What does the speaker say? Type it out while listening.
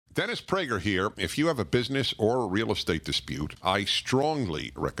Dennis Prager here. If you have a business or a real estate dispute, I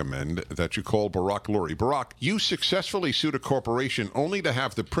strongly recommend that you call Barak Lurie. Barak, you successfully sued a corporation only to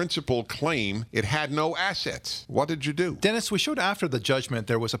have the principal claim it had no assets. What did you do? Dennis, we showed after the judgment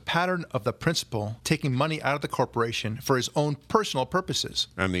there was a pattern of the principal taking money out of the corporation for his own personal purposes.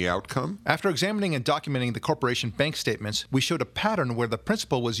 And the outcome? After examining and documenting the corporation bank statements, we showed a pattern where the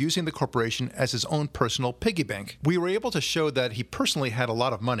principal was using the corporation as his own personal piggy bank. We were able to show that he personally had a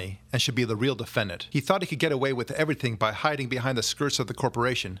lot of money and should be the real defendant. He thought he could get away with everything by hiding behind the skirts of the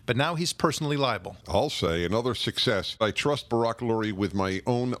corporation, but now he's personally liable. I'll say another success. I trust Barak Lurie with my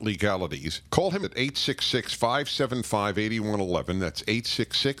own legalities. Call him at 866-575-8111. That's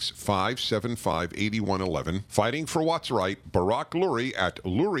 866-575-8111. Fighting for what's right, Barak Lurie at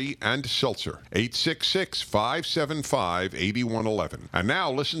Lurie and Seltzer. 866-575-8111. And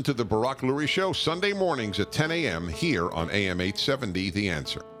now listen to the Barak Lurie Show Sunday mornings at 10 a.m. here on AM 870, The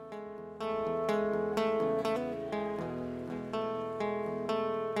Answer.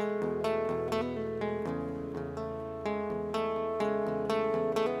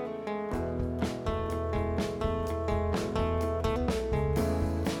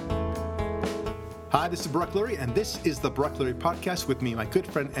 Hi, this is Barak Lurie, and this is the Barak Lurie Podcast with me, my good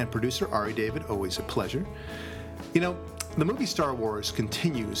friend and producer, Ari David. Always a pleasure. You know, the movie Star Wars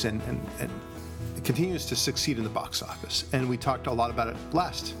continues and continues to succeed in the box office, and we talked a lot about it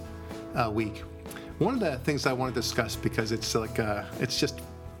last week. One of the things I want to discuss, because it's like,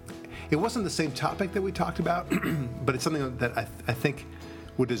 it wasn't the same topic that we talked about, but it's something that I think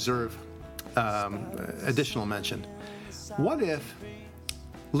would deserve additional mention. What if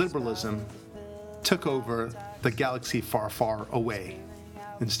liberalism took over the galaxy far, far away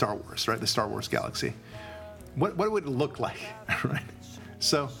in Star Wars, right? The Star Wars galaxy. What would it look like, right?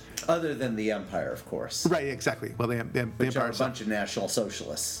 So, other than the Empire, of course. Right, exactly. Well, the which Empire are a bunch of National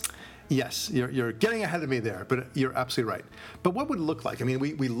Socialists. Yes, you're getting ahead of me there, but you're absolutely right. But what would it look like? I mean,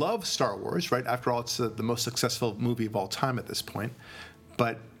 we love Star Wars, right? After all, it's the most successful movie of all time at this point.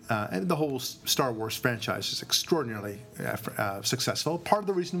 But and the whole Star Wars franchise is extraordinarily successful. Part of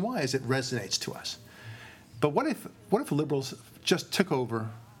the reason why is it resonates to us. But what if liberals just took over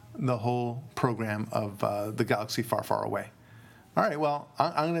the whole program of the galaxy far, far away? All right, well,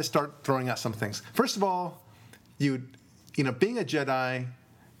 I'm going to start throwing out some things. First of all, being a Jedi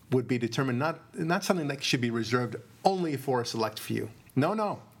would be determined not something that should be reserved only for a select few.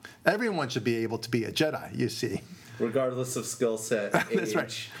 No. Everyone should be able to be a Jedi, you see. Regardless of skill set, age. That's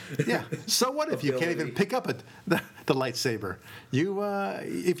right. Yeah. So what if you can't even pick up the lightsaber?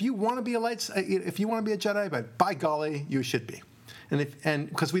 If you want to be a Jedi, but by golly, you should be. And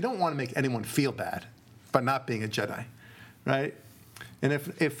because we don't want to make anyone feel bad by not being a Jedi, right? And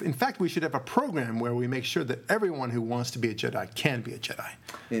if in fact we should have a program where we make sure that everyone who wants to be a Jedi can be a Jedi.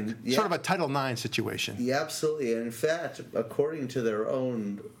 Sort of a Title IX situation. Yeah, absolutely. And in fact, according to their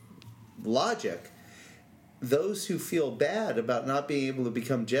own logic, those who feel bad about not being able to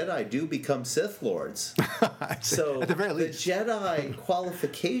become Jedi do become Sith Lords. So at the very least, the Jedi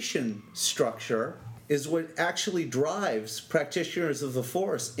qualification structure is what actually drives practitioners of the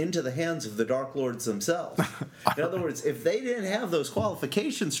Force into the hands of the Dark Lords themselves. In other words, if they didn't have those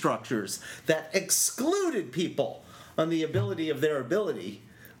qualification structures that excluded people on the ability of their ability,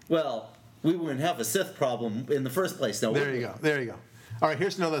 well, we wouldn't have a Sith problem in the first place. Now, there you go. All right,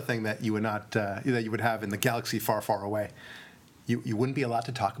 here's another thing that you would not that you would have in the galaxy far, far away. You wouldn't be allowed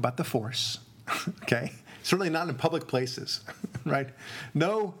to talk about the Force, okay? Certainly not in public places, right?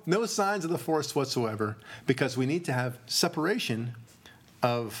 No signs of the Force whatsoever, because we need to have separation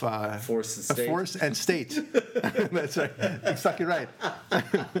of Force and state. That's right. Exactly right.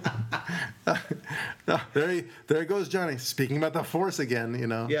 There goes Johnny speaking about the Force again.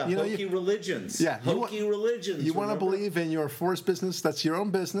 Yeah, hokey religions. Yeah, hokey religions. You want to believe in your Force business? That's your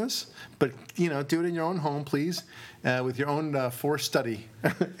own business, but do it in your own home, please, with your own Force study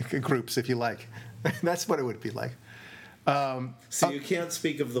groups, if you like. That's what it would be like. So you can't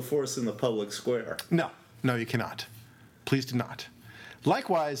speak of the Force in the public square. No, you cannot. Please do not.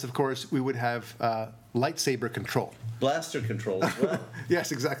 Likewise, of course, we would have lightsaber control. Blaster control as well.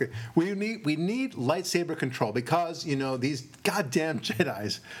 Yes, exactly. We need lightsaber control because, these goddamn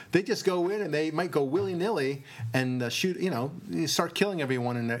Jedis, they just go in and they might go willy-nilly and shoot, start killing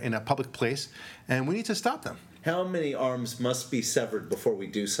everyone in a public place, and we need to stop them. How many arms must be severed before we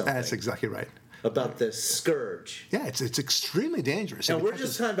do something? That's exactly right. About this scourge. Yeah, it's extremely dangerous. And we're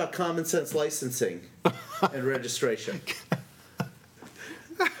just talking about common sense licensing and registration.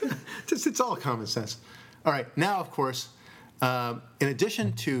 It's all common sense. All right, now, of course, in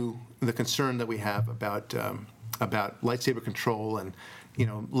addition to the concern that we have about lightsaber control and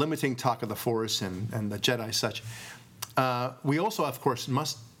limiting talk of the Force and the Jedi such. We also, of course,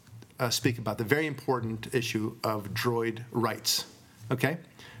 must speak about the very important issue of droid rights. Okay,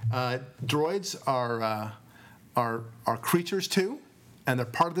 droids are creatures too, and they're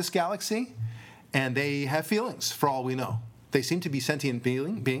part of this galaxy, and they have feelings. For all we know, they seem to be sentient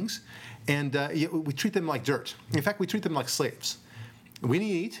beings, and we treat them like dirt. In fact, we treat them like slaves. We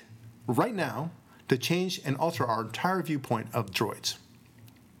need right now to change and alter our entire viewpoint of droids.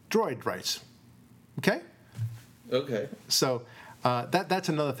 Droid rights. Okay? Okay. So that's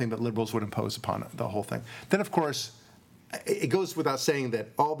another thing that liberals would impose upon the whole thing. Then, of course, it goes without saying that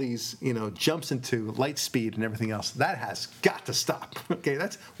all these, jumps into light speed and everything else, that has got to stop. Okay?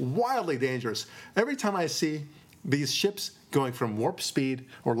 That's wildly dangerous. Every time I see these ships going from warp speed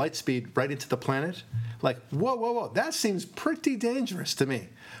or light speed right into the planet, like, whoa, that seems pretty dangerous to me.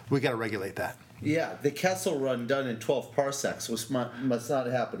 We got to regulate that. Yeah, the Kessel Run done in 12 parsecs must not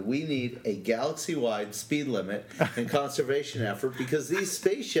happen. We need a galaxy-wide speed limit and conservation effort because these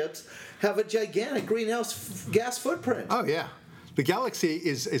spaceships have a gigantic greenhouse gas footprint. Oh yeah, the galaxy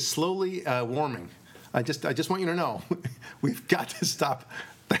is slowly warming. I just want you to know, we've got to stop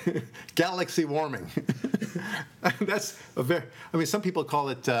galaxy warming. That's some people call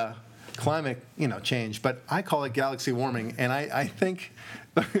it climate, change, but I call it galaxy warming, and I think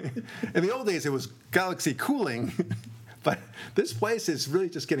in the old days it was galaxy cooling, but this place is really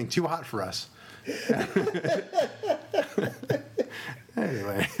just getting too hot for us.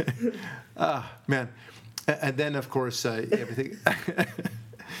 Anyway, man, and then of course everything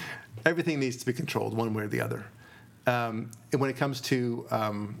everything needs to be controlled one way or the other. And when it comes to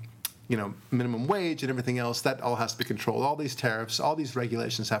minimum wage and everything else, that all has to be controlled. All these tariffs, all these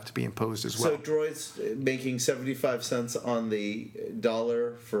regulations have to be imposed as well. So droids making 75 cents on the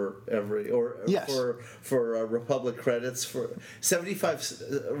dollar for every, or yes. for Republic credits, for 75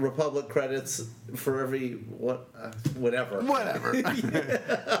 Republic credits for every whatever. Whatever.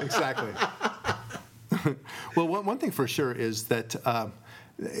 Exactly. Well, one thing for sure is that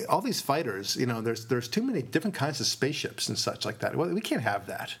all these fighters, there's too many different kinds of spaceships and such like that. Well, we can't have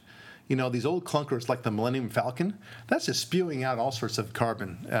that. These old clunkers like the Millennium Falcon, that's just spewing out all sorts of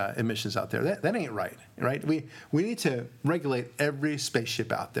carbon emissions out there. That ain't right? We need to regulate every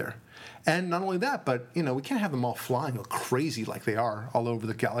spaceship out there. And not only that, but, we can't have them all flying crazy like they are all over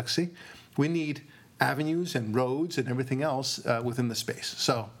the galaxy. We need avenues and roads and everything else within the space.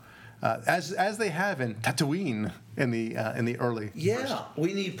 So as they have in Tatooine in the early version.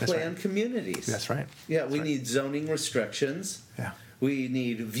 We need planned communities. That's right. Yeah, we need zoning restrictions. Yeah. We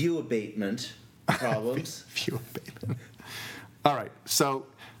need view abatement problems. View abatement. All right. So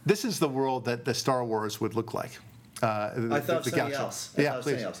this is the world that the Star Wars would look like. I thought something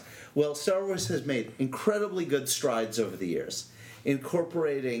else. Well, Star Wars has made incredibly good strides over the years,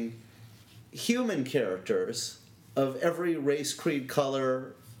 incorporating human characters of every race, creed,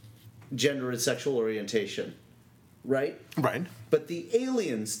 color, gender, and sexual orientation. Right? Right. But the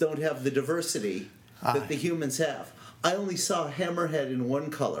aliens don't have the diversity that the humans have. I only saw Hammerhead in one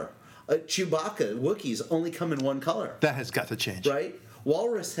color. Chewbacca, Wookiees only come in one color. That has got to change. Right?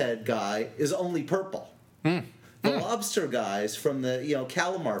 Walrus head guy is only purple. The lobster guys from the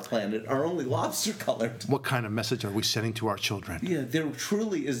Calamar planet are only lobster colored. What kind of message are we sending to our children? Yeah, there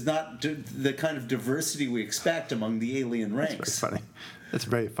truly is not the kind of diversity we expect among the alien ranks. That's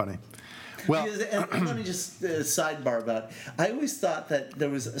very funny. Well, and let me just sidebar about it. I always thought that there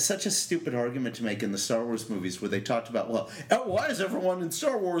was such a stupid argument to make in the Star Wars movies where they talked about, why is everyone in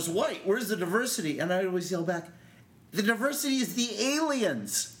Star Wars white? Where's the diversity? And I always yell back, the diversity is the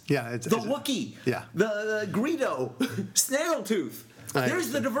aliens. Yeah, the Wookiee. Yeah, the Greedo, Snaggletooth. There's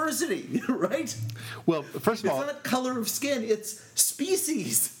the diversity, right? Well, first of all, it's not color of skin; it's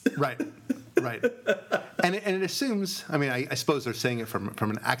species. Right. And it assumes. I suppose they're saying it from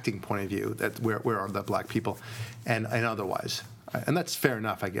an acting point of view that where are the black people, and otherwise, and that's fair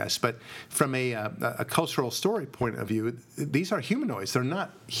enough, I guess. But from a cultural story point of view, these are humanoids. They're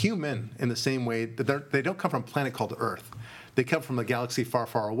not human in the same way that they don't come from a planet called Earth. They come from a galaxy far,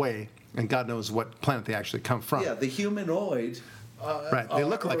 far away, and God knows what planet they actually come from. Yeah, the humanoid. Right, they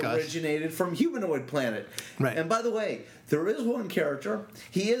look like us. Originated from humanoid planet. Right. And by the way, there is one character.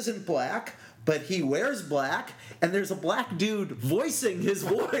 He isn't black, but he wears black, and there's a black dude voicing his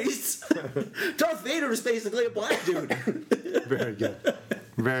voice. Darth Vader is basically a black dude. Very good.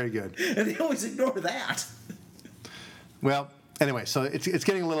 Very good. And they always ignore that. Well, anyway, so it's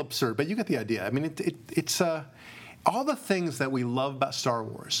getting a little absurd, but you get the idea. It's all the things that we love about Star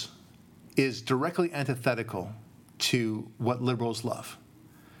Wars is directly antithetical to what liberals love,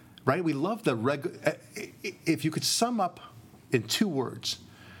 right? We love if you could sum up in 2 words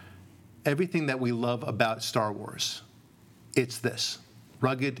everything that we love about Star Wars, it's this: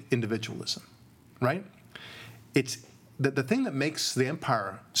 rugged individualism, right? It's the thing that makes the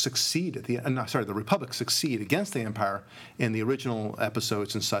Empire succeed the Republic succeed against the Empire in the original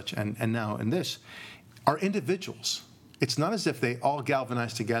episodes and such, and now in this, are individuals. It's not as if they all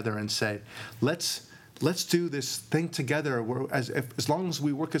galvanize together and say, let's do this thing together. As long as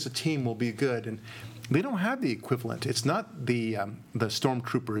we work as a team, we'll be good. And they don't have the equivalent. It's not the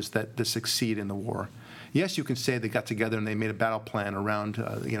stormtroopers that succeed in the war. Yes, you can say they got together and they made a battle plan around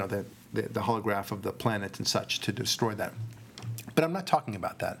the holograph of the planet and such to destroy that. But I'm not talking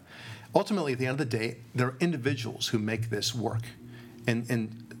about that. Ultimately, at the end of the day, there are individuals who make this work.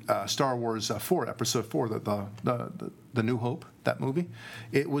 In Star Wars 4, Episode 4, the New Hope, that movie,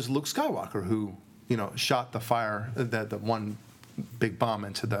 it was Luke Skywalker who shot the one big bomb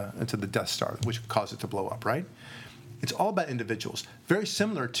into the Death Star, which caused it to blow up, right? It's all about individuals. Very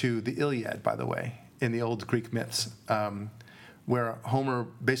similar to the Iliad, by the way, in the old Greek myths, where Homer,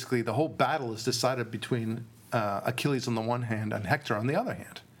 basically the whole battle is decided between Achilles on the one hand and Hector on the other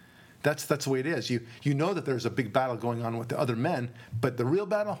hand. That's the way it is. You know that there's a big battle going on with the other men, but the real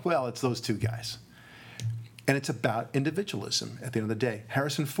battle, well, it's those 2 guys. And it's about individualism at the end of the day.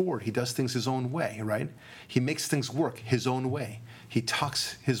 Harrison Ford, he does things his own way, right? He makes things work his own way. He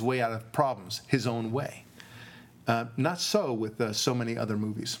talks his way out of problems his own way. Not so with so many other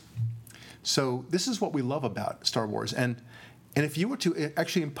movies. So this is what we love about Star Wars. And if you were to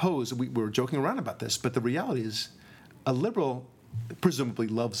actually impose, we were joking around about this, but the reality is a liberal presumably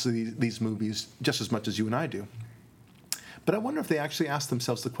loves these movies just as much as you and I do. But I wonder if they actually ask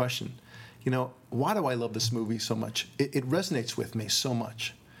themselves the question, why do I love this movie so much? It resonates with me so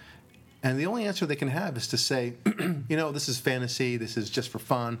much. And the only answer they can have is to say, this is fantasy, this is just for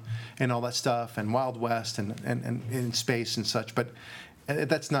fun, and all that stuff, and Wild West, and in space and such. But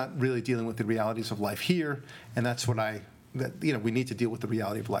that's not really dealing with the realities of life here, and that's what we need to deal with the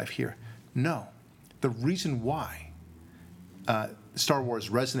reality of life here. No. The reason why Star Wars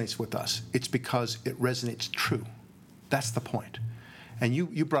resonates with us, it's because it resonates true. That's the point. And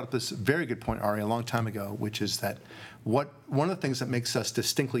you brought up this very good point, Ari, a long time ago, which is that one of the things that makes us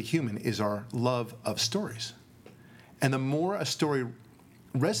distinctly human is our love of stories. And the more a story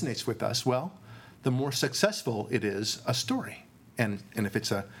resonates with us, well, the more successful it is a story. And if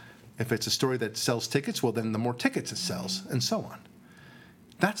it's a story that sells tickets, well, then the more tickets it sells, and so on.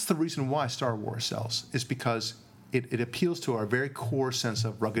 That's the reason why Star Wars sells, is because it appeals to our very core sense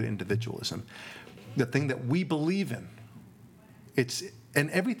of rugged individualism, the thing that we believe in.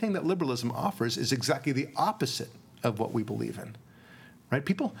 And everything that liberalism offers is exactly the opposite of what we believe in, right?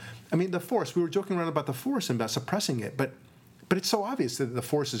 The Force, we were joking around about the Force and about suppressing it, but it's so obvious that the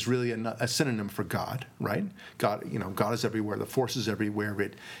Force is really a synonym for God, right? God is everywhere. The Force is everywhere.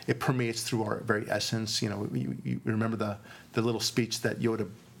 It permeates through our very essence. You remember the little speech that Yoda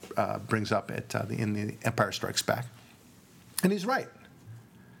brings up in the Empire Strikes Back, and he's right.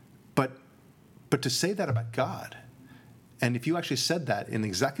 But to say that about God, and if you actually said that in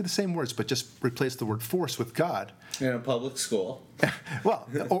exactly the same words, but just replaced the word force with God. In a public school. Well,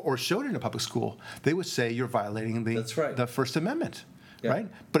 or showed it in a public school, they would say you're violating the First Amendment, right?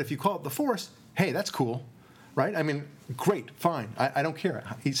 But if you call it the Force, hey, that's cool, right? Great, fine, I don't care.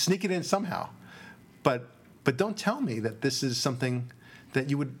 You sneak it in somehow. But don't tell me that this is something that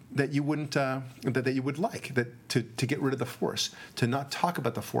you would like, that to get rid of the Force, to not talk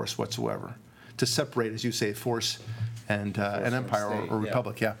about the Force whatsoever, to separate, as you say, Force and an empire or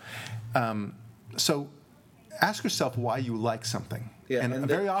republic, so ask yourself why you like something, and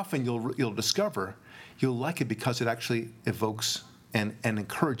very often you'll discover you'll like it because it actually evokes and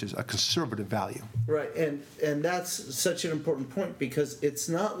encourages a conservative value. Right, and that's such an important point, because it's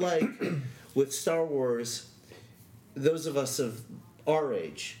not like with Star Wars, those of us of our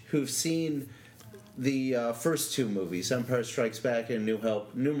age who've seen the first 2 movies, Empire Strikes Back and New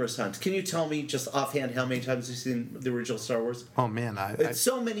Hope, numerous times. Can you tell me just offhand how many times you've seen the original Star Wars? Oh, man. It's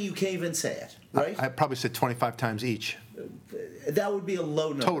so many you can't even say it, right? I probably said 25 times each. That would be a low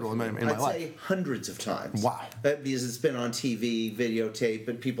number. Total in my life. I'd say hundreds of times. Wow. Because it's been on TV, videotape,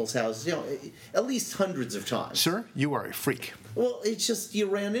 at people's houses, at least hundreds of times. Sir, you are a freak. Well, it's just you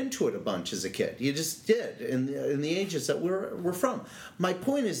ran into it a bunch as a kid. You just did in the ages that we're from. My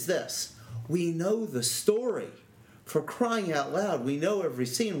point is this. We know the story. For crying out loud, we know every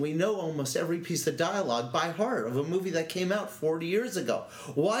scene. We know almost every piece of dialogue by heart of a movie that came out 40 years ago.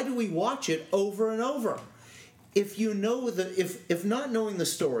 Why do we watch it over and over? if you know if not knowing the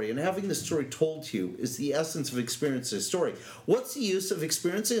story and having the story told to you is the essence of experiencing a story, what's the use of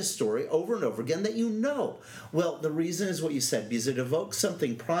experiencing a story over and over again that you know? Well, the reason is what you said, because it evokes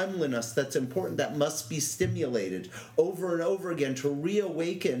something primal in us that's important, that must be stimulated over and over again to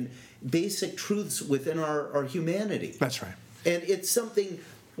reawaken basic truths within our humanity. That's right. And it's something,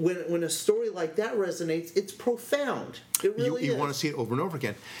 when a story like that resonates, it's profound. It really is. You want to see it over and over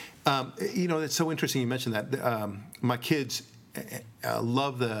again. It's so interesting you mentioned that. My kids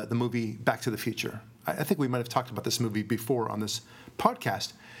love the movie Back to the Future. I think we might have talked about this movie before on this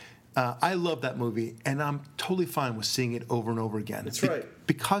podcast. I love that movie, and I'm totally fine with seeing it over and over again. That's right.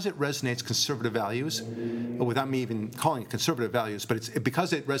 Because it resonates conservative values, without me even calling it conservative values, but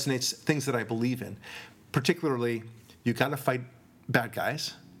because it resonates things that I believe in. Particularly, you got to fight bad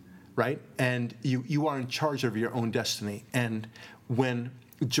guys, right? And you are in charge of your own destiny. And when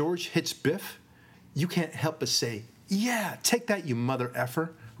George hits Biff, you can't help but say, yeah, take that, you mother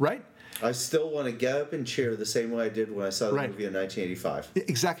effer, right? I still want to get up and cheer the same way I did when I saw the movie in 1985.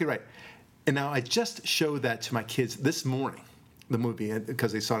 Exactly right. And now I just showed that to my kids this morning, the movie,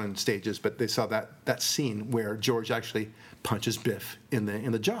 because they saw it in stages, but they saw that scene where George actually punches Biff in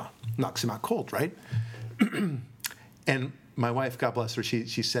the jaw, knocks him out cold, right? And my wife, God bless her, she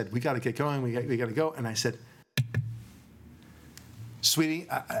said, we got to get going, we got to go. And I said, sweetie,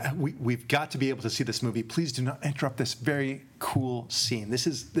 we've got to be able to see this movie. Please do not interrupt this very cool scene. This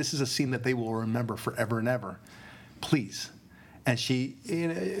is a scene that they will remember forever and ever. Please. And she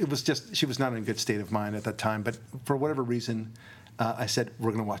was not in a good state of mind at that time, but for whatever reason, I said,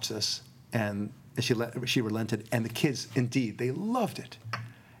 we're going to watch this. And she relented. And the kids, indeed, they loved it.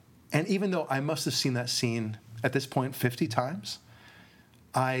 And even though I must have seen that scene at this point 50 times,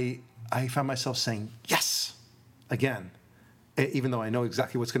 I found myself saying, yes, again, even though I know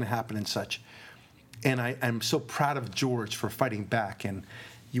exactly what's going to happen and such. And I'm so proud of George for fighting back. And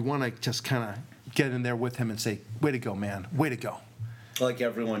you want to just kind of get in there with him and say, way to go, man, way to go. Like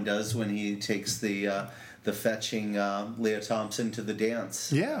everyone does when he takes the fetching Leah Thompson to the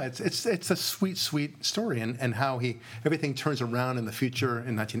dance. Yeah, it's a sweet, sweet story. And how everything turns around in the future,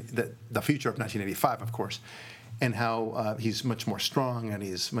 the future of 1985, of course. And how he's much more strong and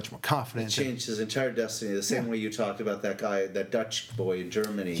he's much more confident. He changed his entire destiny the same way you talked about that guy, that Dutch boy in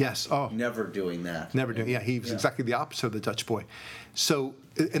Germany. Yes. Oh. Never doing that. Never doing. Yeah, he was exactly the opposite of the Dutch boy. So,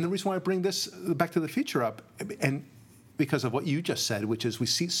 and the reason why I bring this Back to the Future up, and because of what you just said, which is we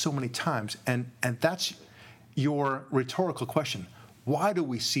see it so many times, and that's your rhetorical question. Why do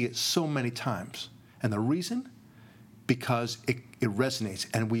we see it so many times? And the reason, because it resonates,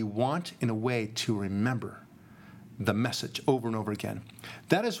 and we want, in a way, to remember the message over and over again.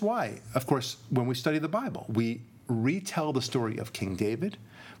 That is why, of course, when we study the Bible, we retell the story of King David,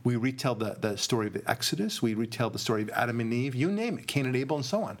 we retell the story of the Exodus, we retell the story of Adam and Eve, you name it, Cain and Abel, and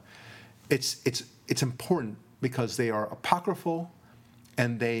so on. It's important because they are apocryphal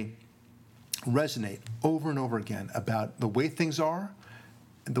and they resonate over and over again about the way things are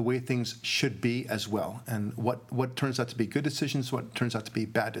and the way things should be as well, and what turns out to be good decisions, what turns out to be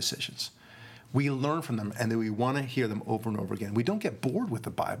bad decisions. We learn from them, and then we want to hear them over and over again. We don't get bored with the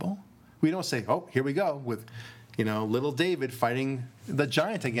Bible. We don't say, oh, here we go with, little David fighting the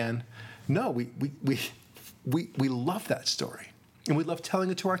giant again. No, we love that story, and we love telling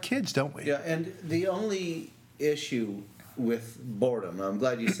it to our kids, don't we? Yeah, and the only issue with boredom, I'm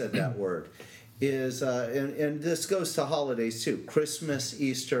glad you said that word, is, and this goes to holidays too. Christmas,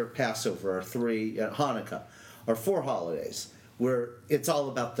 Easter, Passover are Hanukkah are 4 holidays where it's all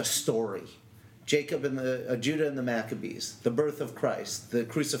about the story. Jacob and Judah and the Maccabees, the birth of Christ, the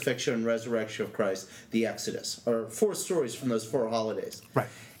crucifixion and resurrection of Christ, the Exodus, are 4 stories from those 4 holidays. Right.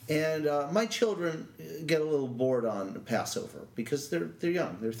 And my children get a little bored on Passover because they're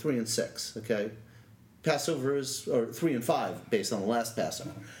young. They're 3 and 6. Okay, Passover is, or 3 and 5 based on the last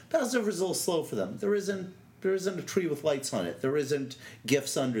Passover. Passover is a little slow for them. There isn't a tree with lights on it. There isn't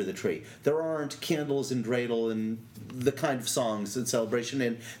gifts under the tree. There aren't candles and dreidel and the kind of songs and celebration.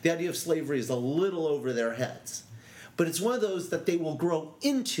 And the idea of slavery is a little over their heads. But it's one of those that they will grow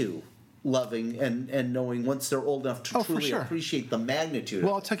into loving and knowing once they're old enough to truly appreciate the magnitude.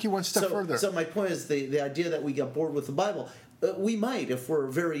 Well, I'll take you one step further. So my point is the idea that we get bored with the Bible, we might if we're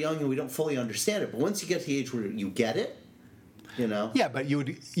very young and we don't fully understand it. But once you get to the age where you get it, Yeah, but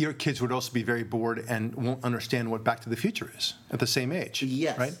your kids would also be very bored and won't understand what Back to the Future is at the same age.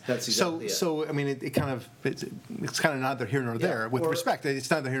 Yes, right? that's exactly it. So I mean, it's kind of neither here nor there. With respect, it's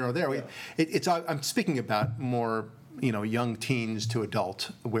neither here nor there. Yeah. I'm speaking about more young teens to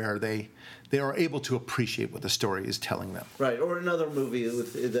adult, where they are able to appreciate what the story is telling them. Right, or another movie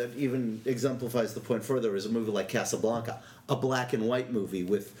that even exemplifies the point further is a movie like Casablanca, a black and white movie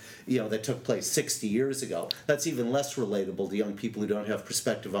that took place 60 years ago. That's even less relatable to young people who don't have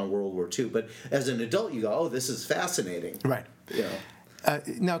perspective on World War II. But as an adult, you go, oh, this is fascinating. Right.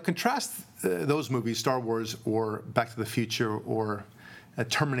 Now, contrast those movies, Star Wars or Back to the Future or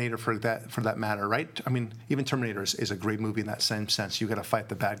Terminator for that matter, right? I mean, even Terminator is a great movie in that same sense. You got to fight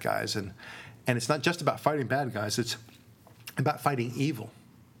the bad guys, and it's not just about fighting bad guys. It's about fighting evil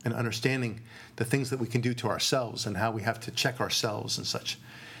and understanding the things that we can do to ourselves and how we have to check ourselves and such.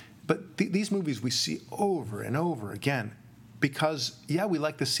 But these movies we see over and over again because, we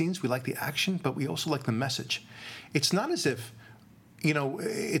like the scenes, we like the action, but we also like the message. It's not as if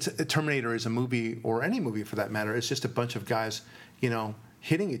Terminator is a movie, or any movie for that matter. It's just a bunch of guys,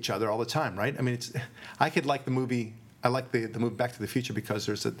 hitting each other all the time, right? I mean, I could like the movie. I like the movie Back to the Future because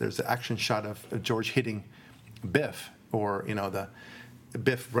there's the action shot of George hitting Biff, or the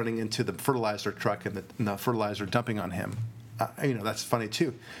Biff running into the fertilizer truck and the fertilizer dumping on him. That's funny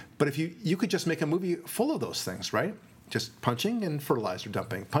too. But if you could just make a movie full of those things, right? Just punching and fertilizer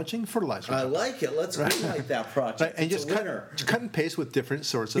dumping, punching, fertilizer dumping. I like it. Let's greenlight that project. Right. And it's just cut and paste with different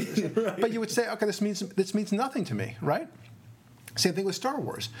sorts of. Right. But you would say, okay, this means nothing to me, right? Same thing with Star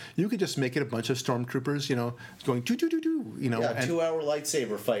Wars. You could just make it a bunch of stormtroopers, going doo doo doo doo, a 2-hour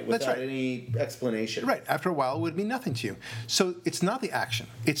lightsaber fight without any explanation. Right. After a while, it would mean nothing to you. So it's not the action;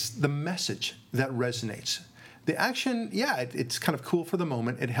 it's the message that resonates. The action, it's kind of cool for the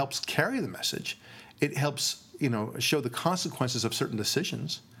moment. It helps carry the message. It helps, show the consequences of certain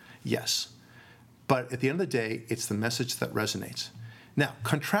decisions. Yes, but at the end of the day, it's the message that resonates. Now,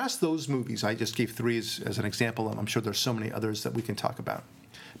 contrast those movies. I just gave 3 as an example, and I'm sure there's so many others that we can talk about.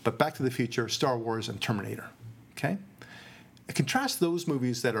 But Back to the Future, Star Wars, and Terminator. Okay? Contrast those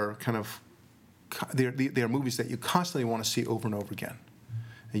movies that are kind of, they are movies that you constantly want to see over and over again.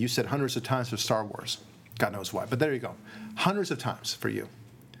 And you said hundreds of times for Star Wars. God knows why, but there you go. Hundreds of times for you.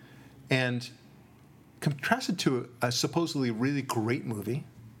 And contrast it to a supposedly really great movie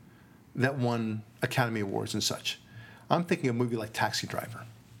that won Academy Awards and such. I'm thinking of a movie like Taxi Driver.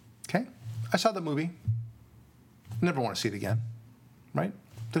 Okay? I saw that movie. Never want to see it again. Right?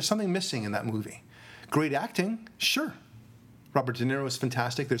 There's something missing in that movie. Great acting, sure. Robert De Niro is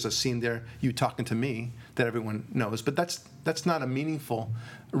fantastic. There's a scene there, you talking to me, that everyone knows. But that's not a meaningful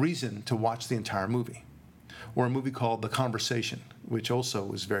reason to watch the entire movie. Or a movie called The Conversation, which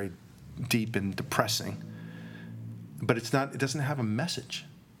also is very deep and depressing. But it doesn't have a message.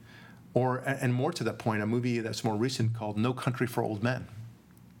 And more to that point, a movie that's more recent called No Country for Old Men,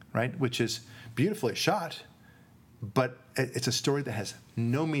 right? Which is beautifully shot, but it's a story that has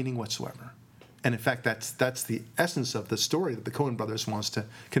no meaning whatsoever. And in fact, that's the essence of the story that the Coen brothers wants to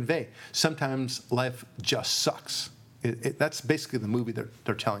convey. Sometimes life just sucks. That's basically the movie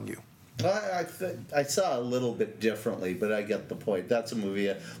they're telling you. I saw a little bit differently, but I get the point. That's a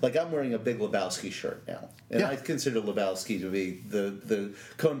movie. Like, I'm wearing a Big Lebowski shirt now, and I consider Lebowski to be the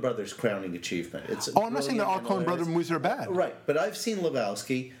Coen brothers' crowning achievement. I'm not saying that all Coen brother movies are bad. Right, but I've seen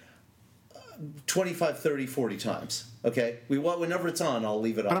Lebowski 25, 30, 40 times. Okay? Whenever it's on, I'll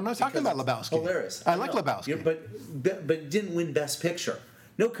leave it on. But I'm not talking about Lebowski. Hilarious. I like Lebowski. But it didn't win Best Picture.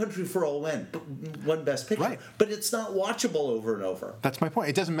 No Country for Old Men won Best Picture, right. But it's not watchable over and over. That's my point.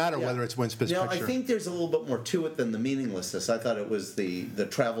 It doesn't matter whether it's wins Best Picture. I think there's a little bit more to it than the meaninglessness. I thought it was the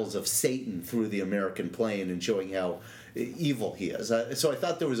travels of Satan through the American plane and showing how evil he is. So I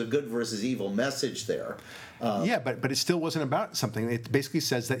thought there was a good versus evil message there. But it still wasn't about something. It basically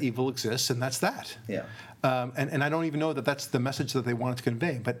says that evil exists, and that's that. Yeah. And I don't even know that that's the message that they wanted to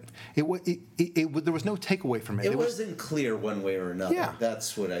convey. But there was no takeaway from it. It wasn't clear one way or another. Yeah.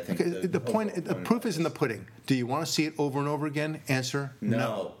 That's what I think. The proof is in the pudding. Do you want to see it over and over again? Answer,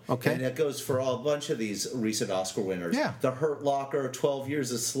 no. Okay. And that goes for a bunch of these recent Oscar winners. Yeah. The Hurt Locker, 12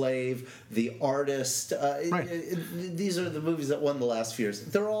 Years a Slave, The Artist. Right. These are the movies that won the last few years.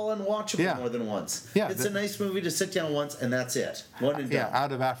 They're all unwatchable more than once. Yeah. It's a nice movie to sit down once, and that's it. One and done. Yeah,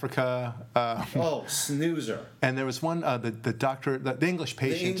 Out of Africa. Snoozer. And there was one, the doctor, the English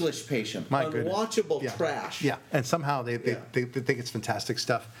Patient. The English Patient. My goodness. Unwatchable trash. Yeah, and somehow they think it's fantastic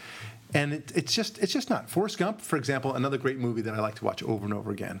stuff. And it's just not. Forrest Gump, for example, another great movie that I like to watch over and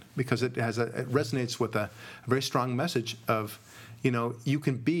over again because it resonates with a very strong message of, you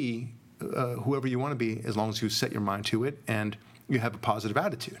can be whoever you want to be as long as you set your mind to it and you have a positive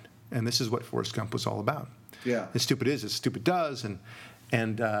attitude. And this is what Forrest Gump was all about. Yeah. As stupid is, as stupid does, and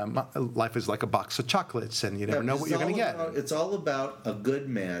and life is like a box of chocolates, and you never know what you're going to get. It's all about a good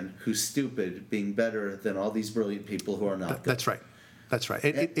man who's stupid being better than all these brilliant people who are not good. That's right. That's right.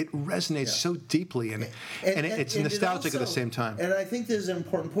 It resonates so deeply, and it's nostalgic at the same time. And I think there's an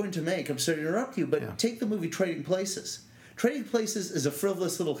important point to make. I'm sorry to interrupt you, but take the movie Trading Places. Trading Places is a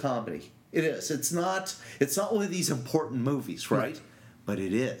frivolous little comedy. It is. It's not one of these important movies, right? But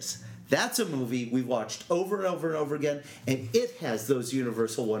it is. That's a movie we've watched over and over and over again, and it has those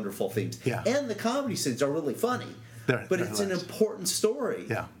universal, wonderful themes. Yeah. And the comedy scenes are really funny, but it's an important story.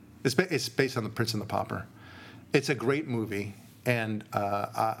 Yeah. It's based on The Prince and the Pauper. It's a great movie. And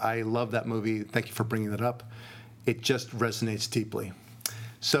I love that movie. Thank you for bringing that up. It just resonates deeply.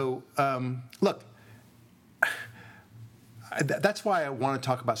 So, look, that's why I want to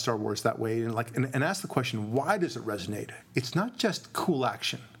talk about Star Wars that way and ask the question, why does it resonate? It's not just cool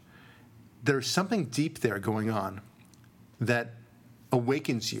action. There's something deep there going on that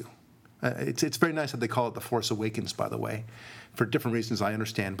awakens you. It's very nice that they call it The Force Awakens, by the way. For different reasons, I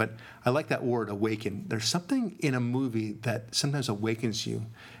understand, but I like that word, awaken. There's something in a movie that sometimes awakens you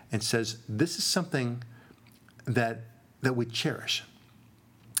and says, this is something that we cherish.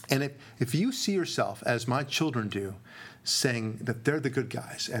 And if you see yourself, as my children do, saying that they're the good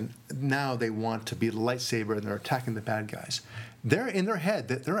guys, and now they want to be the lightsaber and they're attacking the bad guys, they're in their head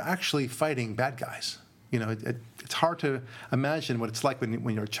that they're actually fighting bad guys. You know, it's hard to imagine what it's like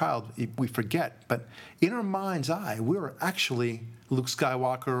when you're a child. We forget. But in our mind's eye, we're actually Luke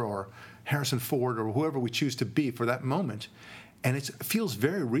Skywalker or Harrison Ford or whoever we choose to be for that moment. And it feels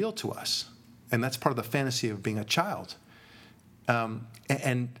very real to us. And that's part of the fantasy of being a child. And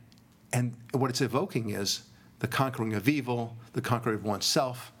what it's evoking is the conquering of evil, the conquering of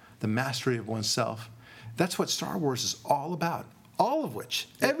oneself, the mastery of oneself. That's what Star Wars is all about. All of which,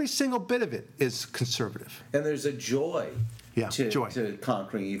 every single bit of it is conservative. And there's a joy, to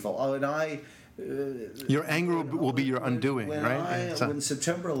conquering evil. Oh, and your anger will be your undoing, right? When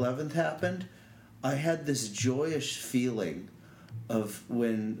September 11th happened, I had this joyous feeling of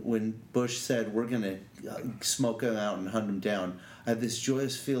when Bush said, we're going to smoke him out and hunt him down. I had this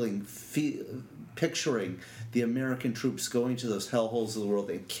joyous feeling, picturing the American troops going to those hellholes of the world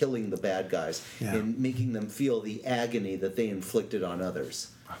and killing the bad guys and making them feel the agony that they inflicted on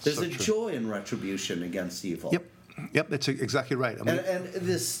others. There's a joy in retribution against evil. Yep, that's exactly right. I mean, and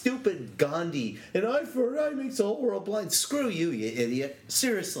this stupid Gandhi, an eye for an eye makes the whole world blind. Screw you, you idiot.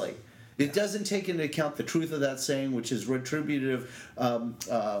 Seriously. It doesn't take into account the truth of that saying, which is retributive.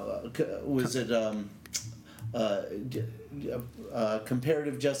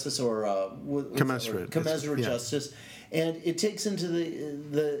 Comparative justice or commensurate justice, and it takes into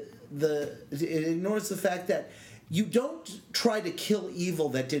it ignores the fact that you don't try to kill evil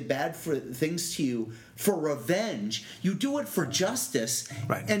that did bad things to you for revenge. You do it for justice,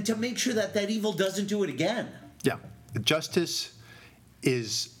 and to make sure that evil doesn't do it again. Yeah, justice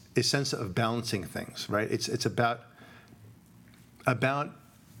is a sense of balancing things, right? It's about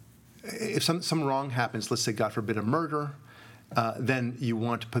if some wrong happens, let's say, God forbid, a murder, then you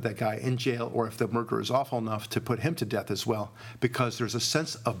want to put that guy in jail, or if the murderer is awful enough, to put him to death as well, because there's a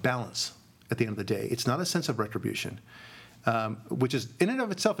sense of balance at the end of the day. It's not a sense of retribution, which is, in and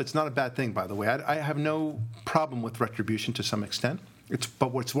of itself, it's not a bad thing, by the way. I have no problem with retribution to some extent.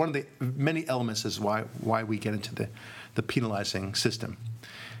 But it's one of the many elements is why we get into the penalizing system.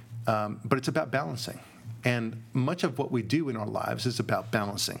 But it's about balancing. And much of what we do in our lives is about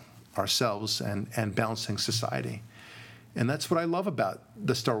balancing ourselves and balancing society. And that's what I love about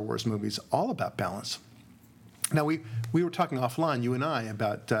the Star Wars movies, all about balance. Now, we were talking offline, you and I,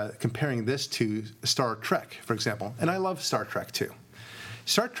 about comparing this to Star Trek, for example. And I love Star Trek, too.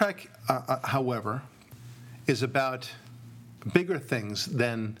 Star Trek, however, is about bigger things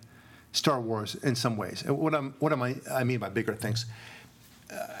than Star Wars in some ways. What I mean by bigger things?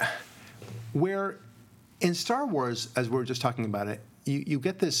 Where in Star Wars, as we were just talking about it, you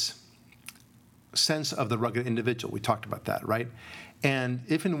get this sense of the rugged individual. We talked about that, right? And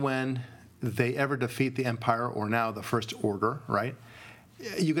if and when they ever defeat the Empire, or now the First Order, right,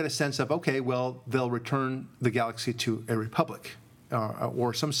 you get a sense of, okay, well, they'll return the galaxy to a republic,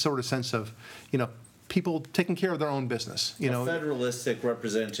 or some sort of sense of, people taking care of their own business. A federalistic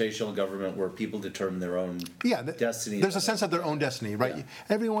representational government where people determine their own destiny. There's a sense of their own destiny, right? Yeah.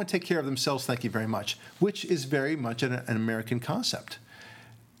 Everyone take care of themselves, thank you very much, which is very much an American concept.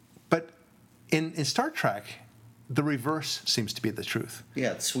 But in Star Trek, the reverse seems to be the truth.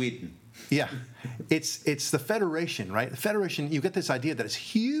 Yeah, it's Sweden. Yeah, it's the Federation, right? The Federation, you get this idea that it's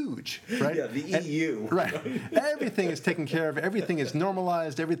huge, right? Yeah, the EU. Right. Everything is taken care of. Everything is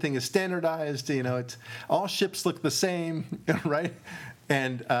normalized. Everything is standardized. It's all ships look the same, right?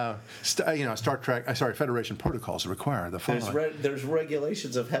 And Star Trek, Federation protocols require the following. There's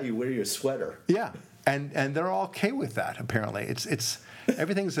regulations of how you wear your sweater. Yeah, and they're all okay with that. Apparently, it's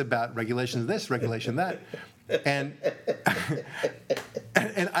everything's about regulation this, regulation that, and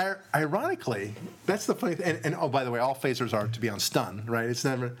ironically, that's the funny thing. And oh, by the way, all phasers are to be on stun, right? It's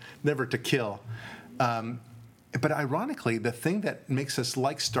never to kill. But ironically, the thing that makes us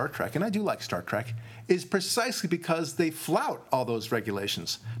like Star Trek, and I do like Star Trek, is precisely because they flout all those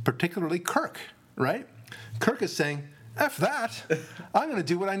regulations, particularly Kirk, right? Kirk is saying, F that, I'm going to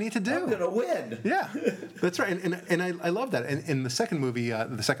do what I need to do. I'm going to win. Yeah, that's right. And I love that. And in the second movie,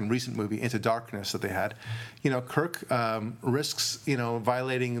 the second recent movie, Into Darkness, that they had, Kirk risks,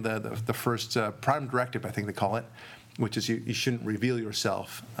 violating the first Prime Directive, I think they call it, which is you shouldn't reveal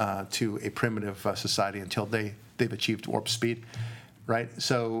yourself to a primitive society until they've achieved warp speed, right?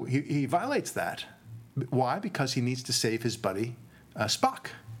 So he violates that. Why? Because he needs to save his buddy Spock,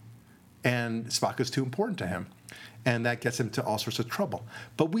 and Spock is too important to him, and that gets him to all sorts of trouble.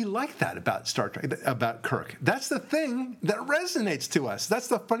 But we like that about Star Trek, about Kirk. That's the thing that resonates to us. That's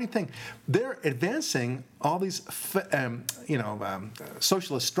the funny thing. They're advancing all these,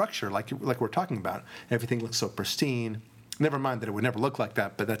 socialist structure like we're talking about. Everything looks so pristine. Never mind that it would never look like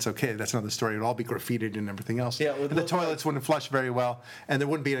that, but that's okay. That's another story. It would all be graffitied and everything else. Yeah, and the toilets wouldn't flush very well, and there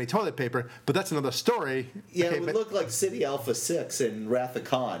wouldn't be any toilet paper, but that's another story. Yeah, okay, it would look like City Alpha 6 in Wrath of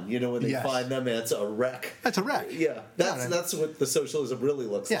Khan, when they find them and it's a wreck. That's a wreck. Yeah, that's what the socialism really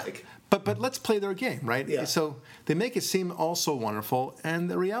looks like. But let's play their game, right? Yeah. So they make it seem all so wonderful, and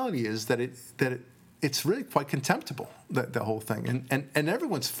the reality is that it's really quite contemptible, the whole thing, and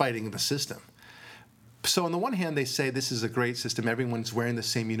everyone's fighting the system. So on the one hand, they say this is a great system. Everyone's wearing the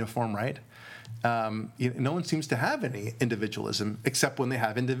same uniform, right? No one seems to have any individualism except when they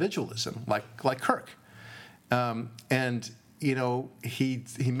have individualism, like Kirk. And he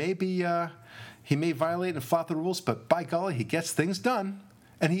may violate and flout the rules, but by golly, he gets things done,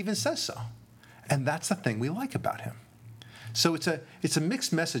 and he even says so. And that's the thing we like about him. So it's a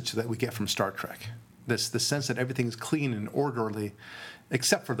mixed message that we get from Star Trek. The sense that everything is clean and orderly,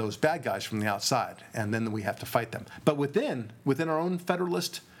 except for those bad guys from the outside, and then we have to fight them. But within our own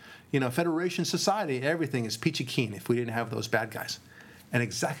Federalist, Federation society, everything is peachy keen if we didn't have those bad guys. And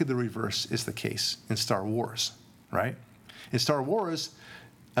exactly the reverse is the case in Star Wars, right? In Star Wars,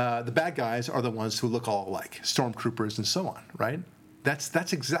 the bad guys are the ones who look all alike, stormtroopers and so on, right?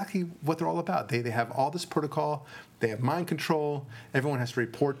 That's exactly what they're all about. They have all this protocol. They have mind control. Everyone has to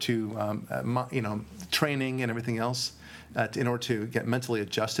report to training and everything else in order to get mentally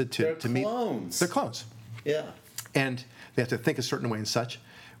adjusted to meet. They're clones. They're clones. Yeah. And they have to think a certain way and such.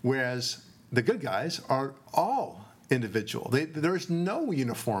 Whereas the good guys are all individual. There is no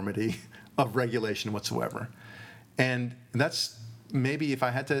uniformity of regulation whatsoever. And that's maybe, if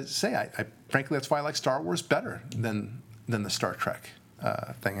I had to say, I frankly, that's why I like Star Wars better than the Star Trek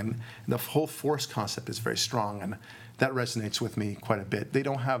thing. And the whole Force concept is very strong, and that resonates with me quite a bit. They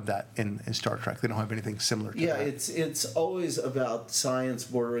don't have that in Star Trek. They don't have anything similar to that. Yeah, it's always about science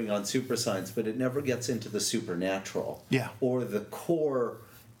bordering on super science, but it never gets into the supernatural. Yeah. Or the core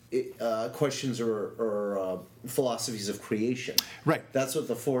questions or philosophies of creation. Right. That's what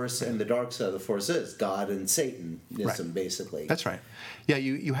the Force and the dark side of the Force is. God and Satanism, right. Basically. That's right. Yeah,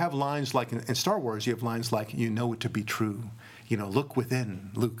 you have lines like, in Star Wars, you have lines like, you know it to be true. Look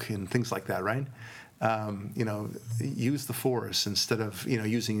within, Luke, and things like that, right? Use the Force instead of,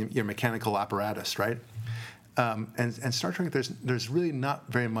 using your mechanical apparatus, right? And Star Trek, there's really not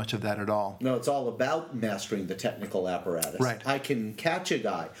very much of that at all. No, it's all about mastering the technical apparatus. Right. I can catch a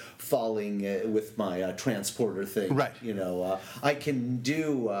guy falling with my transporter thing. Right. I can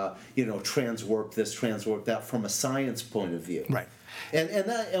do transwarp this, transwarp that from a science point of view. Right.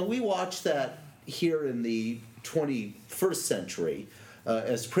 And we watch that here in the 21st century.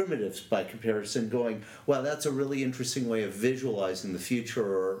 As primitives by comparison, going, wow, that's a really interesting way of visualizing the future,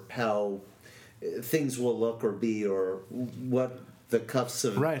 or how things will look or be, or what the cuffs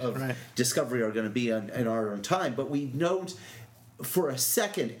of discovery are going to be in our own time. But we don't, for a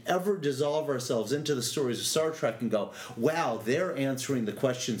second, ever dissolve ourselves into the stories of Star Trek and go, wow, they're answering the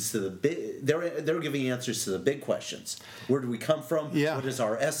questions to the big, they're giving answers to the big questions. Where do we come from? Yeah. What is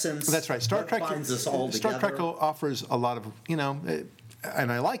our essence? That's right. Star Trek binds us all Star together? Trek offers a lot of,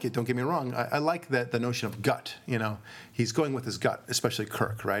 and I like it. Don't get me wrong. I like the notion of gut. He's going with his gut, especially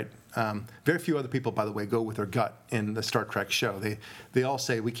Kirk, right? Very few other people, by the way, go with their gut in the Star Trek show. They all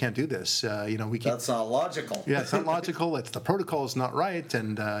say we can't do this. We can't. That's not logical. Yeah, it's not logical. The protocol is not right,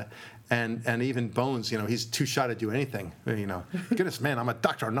 and even Bones, he's too shy to do anything. Goodness, man, I'm a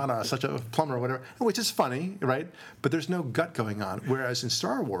doctor, not such a plumber or whatever, which is funny, right? But there's no gut going on. Whereas in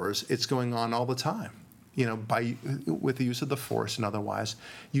Star Wars, it's going on all the time. With the use of the Force and otherwise,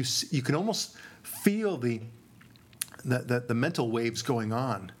 you can almost feel the mental waves going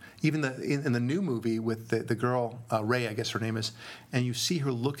on. Even in the new movie with the girl Rey, I guess her name is, and you see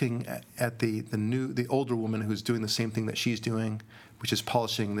her looking at the older woman who's doing the same thing that she's doing, which is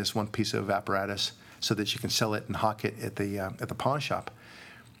polishing this one piece of apparatus so that she can sell it and hawk it at the pawn shop,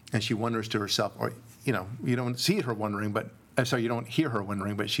 and she wonders to herself, or you don't see her wondering, but you don't hear her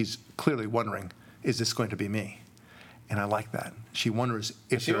wondering, but she's clearly wondering, is this going to be me? And I like that. She wonders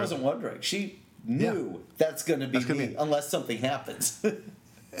if she wasn't wondering. She knew that's going to be me unless something happens.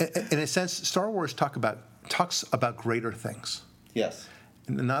 In a sense, Star Wars talks about greater things. Yes.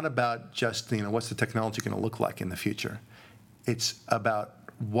 Not about just what's the technology going to look like in the future. It's about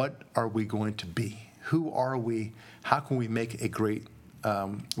what are we going to be? Who are we? How can we make a great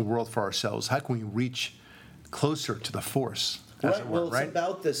world for ourselves? How can we reach closer to the Force? Right. Well, it's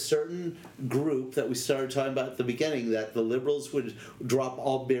about this certain group that we started talking about at the beginning that the liberals would drop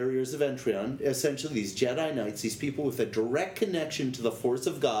all barriers of entry on. Essentially, these Jedi Knights, these people with a direct connection to the Force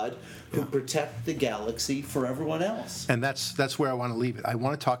of God who protect the galaxy for everyone else. And that's where I want to leave it. I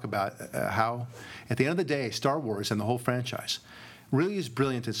want to talk about how, at the end of the day, Star Wars and the whole franchise really is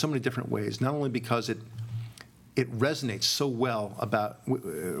brilliant in so many different ways, not only because it resonates so well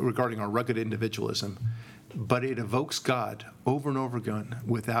regarding our rugged individualism, but it evokes God over and over again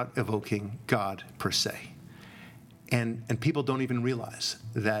without evoking God per se. And people don't even realize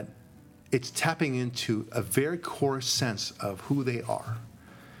that it's tapping into a very core sense of who they are.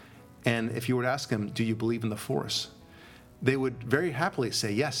 And if you were to ask them, do you believe in the Force? They would very happily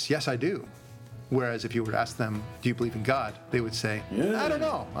say, yes, I do. Whereas if you were to ask them, do you believe in God? They would say, I don't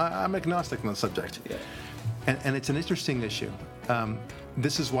know. I'm agnostic on the subject. Yeah. And it's an interesting issue.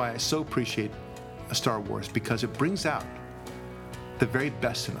 This is why I so appreciate Star Wars, because it brings out the very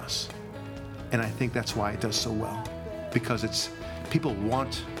best in us. And I think that's why it does so well, because people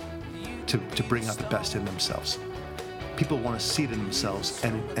want to bring out the best in themselves. People want to see it in themselves,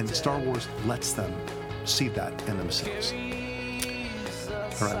 and Star Wars lets them see that in themselves.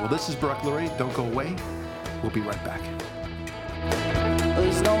 All right, well, this is Barak Lurie. Don't go away. We'll be right back.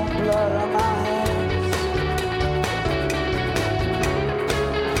 There's no blood on my hands.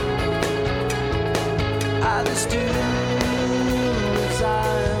 I just do as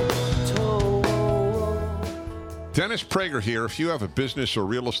I'm told. Dennis Prager here. If you have a business or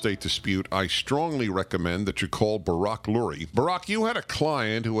real estate dispute, I strongly recommend that you call Barak Lurie. Barak, you had a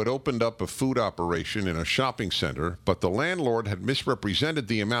client who had opened up a food operation in a shopping center, but the landlord had misrepresented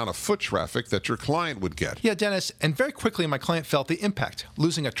the amount of foot traffic that your client would get. Yeah, Dennis, and very quickly my client felt the impact,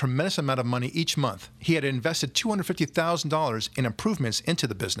 losing a tremendous amount of money each month. He had invested $250,000 in improvements into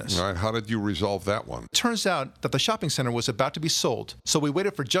the business. All right, how did you resolve that one? It turns out that the shopping center was about to be sold, so we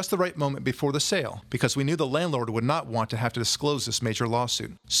waited for just the right moment before the sale, because we knew the landlord would not want to have to disclose this major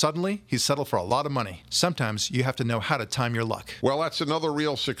lawsuit. Suddenly, he settled for a lot of money. Sometimes you have to know how to time your luck. Well, that's another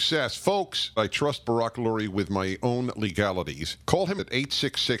real success. Folks, I trust Barak Lurie with my own legalities. Call him at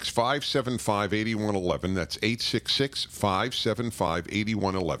 866-575-8111. That's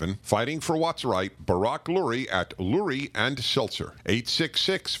 866-575-8111. Fighting for what's right, Barak Lurie at Lurie and Seltzer.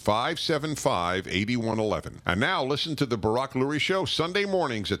 866-575-8111. And now listen to the Barak Lurie Show Sunday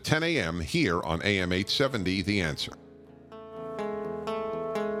mornings at 10 a.m. here on AM 870, The Answer.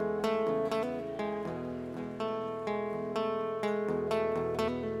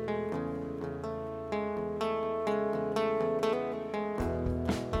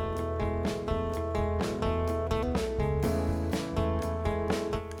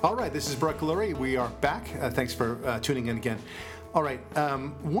 All right, this is Barak Lurie. We are back. Thanks for tuning in again. All right,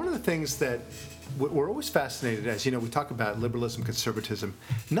 one of the things that we're always fascinated, as you know, we talk about liberalism, conservatism,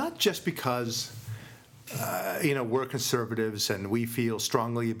 not just because we're conservatives and we feel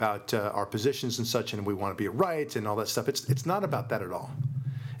strongly about our positions and such, and we want to be right and all that stuff. It's not about that at all.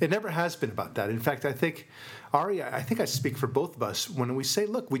 It never has been about that. In fact, I think, Ari, I speak for both of us when we say,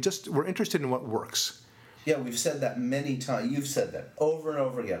 look, we're interested in what works. Yeah, we've said that many times. You've said that over and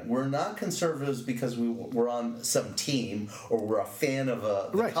over again. We're not conservatives because we're on some team or we're a fan of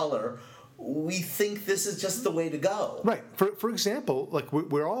the color. We think this is just the way to go. Right. For example, like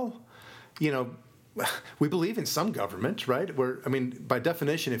we're all, we believe in some government, right? By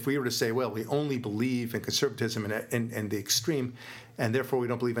definition, if we were to say, well, we only believe in conservatism and the extreme, and therefore we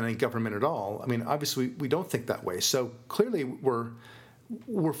don't believe in any government at all, obviously we don't think that way. So clearly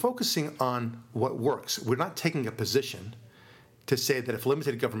we're focusing on what works. We're not taking a position to say that if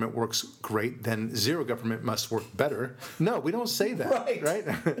limited government works great, then zero government must work better. No, we don't say that, right?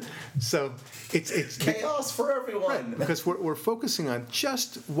 So it's chaos for everyone. Right, because we're focusing on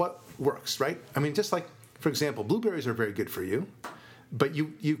just what works, right? Just like, for example, blueberries are very good for you, but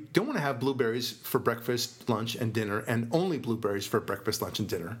you don't want to have blueberries for breakfast, lunch, and dinner, and only blueberries for breakfast, lunch, and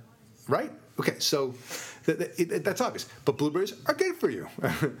dinner, right? Okay, so that's obvious. But blueberries are good for you.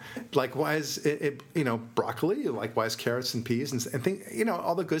 Likewise, broccoli. Likewise, carrots and peas and things.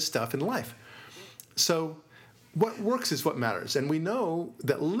 All the good stuff in life. So, what works is what matters, and we know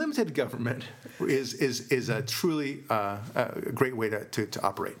that limited government is a truly a great way to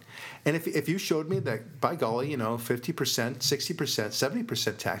operate. And if you showed me that, by golly, 50%, 60%,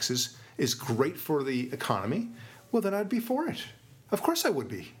 70% taxes is great for the economy, well, then I'd be for it. Of course, I would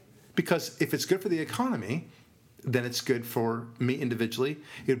be. Because if it's good for the economy, then it's good for me individually.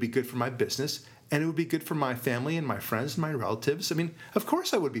 It would be good for my business, and it would be good for my family and my friends and my relatives. Of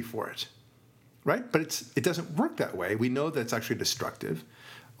course I would be for it, right? But it doesn't work that way. We know that it's actually destructive.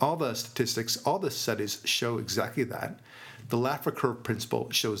 All the statistics, all the studies show exactly that. The Laffer curve principle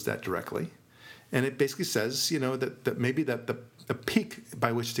shows that directly. And it basically says, that maybe that the peak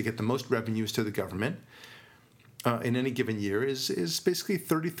by which to get the most revenues to the government in any given year is basically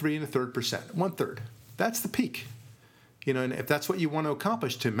 33.33%, 1/3. That's the peak. And if that's what you want to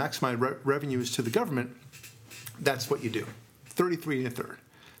accomplish to maximize revenues to the government, that's what you do, 33.33.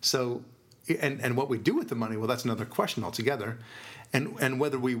 So, and what we do with the money, well, that's another question altogether, and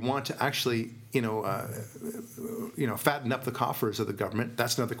whether we want to actually, fatten up the coffers of the government,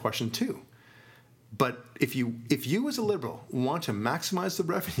 that's another question too. But if you as a liberal want to maximize the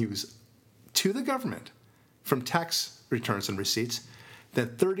revenues to the government from tax returns and receipts, then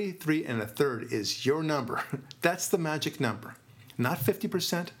 33.33 is your number. That's the magic number. Not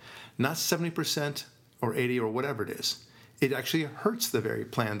 50%, not 70% or 80 or whatever it is. It actually hurts the very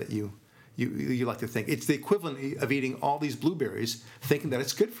plan that you like to think. It's the equivalent of eating all these blueberries thinking that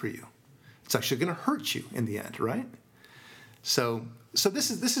it's good for you. It's actually going to hurt you in the end, right? So this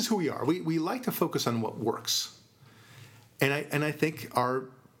is who we are. We like to focus on what works. And I think our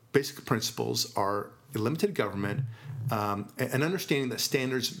basic principles are limited government, an understanding that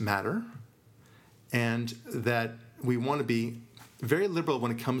standards matter, and that we want to be very liberal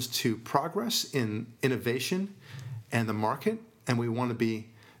when it comes to progress in innovation and the market, and we want to be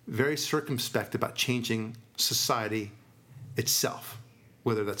very circumspect about changing society itself,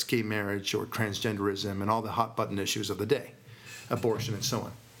 whether that's gay marriage or transgenderism and all the hot button issues of the day, abortion and so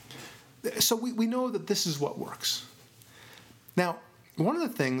on. So we know that this is what works. Now, one of the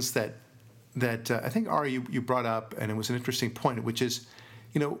things that I think, Ari, you brought up, and it was an interesting point, which is,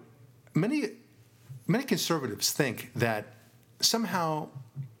 many conservatives think that somehow,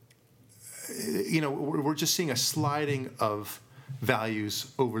 we're just seeing a sliding of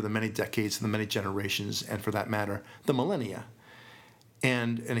values over the many decades and the many generations, and for that matter, the millennia.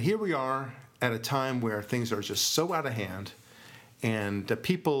 And here we are at a time where things are just so out of hand, and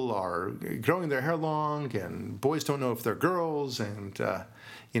people are growing their hair long, and boys don't know if they're girls, and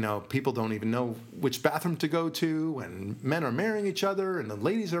people don't even know which bathroom to go to, and men are marrying each other, and the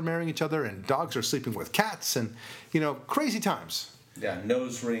ladies are marrying each other, and dogs are sleeping with cats, and crazy times. Yeah,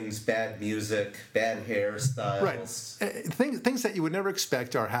 nose rings, bad music, bad hairstyles. Right. Things that you would never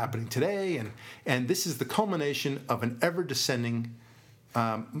expect are happening today, and this is the culmination of an ever-descending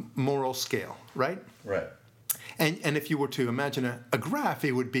moral scale, right? Right. And if you were to imagine a graph,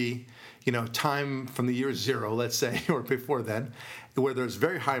 it would be, time from the year zero, let's say, or before then, where there's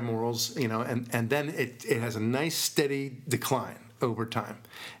very high morals, and then it has a nice steady decline over time,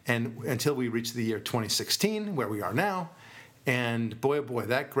 and until we reach the year 2016, where we are now. And boy, oh boy,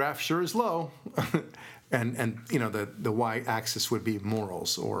 that graph sure is low. and the y-axis would be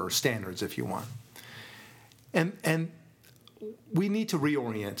morals or standards, if you want. And we need to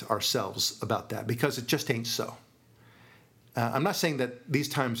reorient ourselves about that, because it just ain't so. I'm not saying that these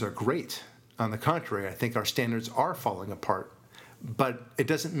times are great. On the contrary, I think our standards are falling apart. But it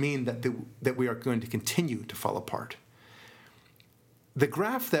doesn't mean that we are going to continue to fall apart. The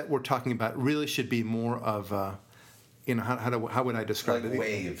graph that we're talking about really should be more of how would I describe it? Like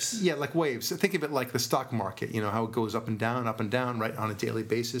waves. Yeah, like waves. Think of it like the stock market, how it goes up and down, right, on a daily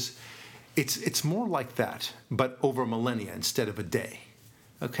basis. It's more like that, but over millennia instead of a day,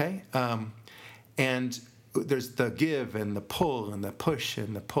 okay? And there's the give and the pull and the push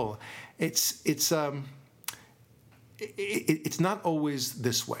and the pull. It's not always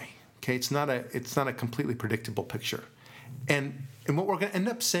this way. Okay, it's not a completely predictable picture, and what we're going to end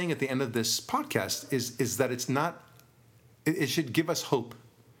up saying at the end of this podcast is that it's not. It should give us hope,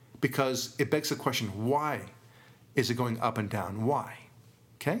 because it begs the question: why is it going up and down? Why?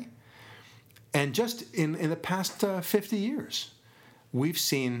 Okay, and just in the past 50 years, we've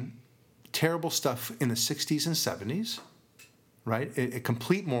seen terrible stuff in the 60s and 70s, right? A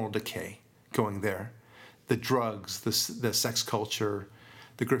complete moral decay going there. The drugs, the sex culture,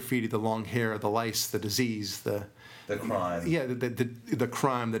 the graffiti, the long hair, the lice, the disease, the crime. Yeah, the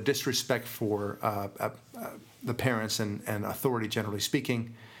crime, the disrespect for the parents and authority, generally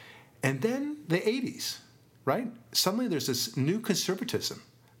speaking. And then the 80s, right? Suddenly there's this new conservatism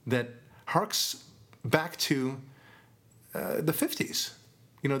that harks back to the 50s.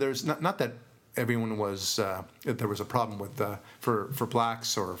 You know, there's not that everyone was there was a problem with for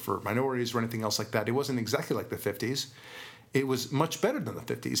blacks or for minorities or anything else like that. It wasn't exactly like the 50s. It was much better than the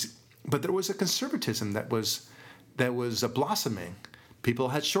 50s, but there was a conservatism that was blossoming. People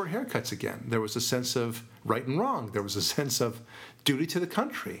had short haircuts again. There was a sense of right and wrong. There was a sense of duty to the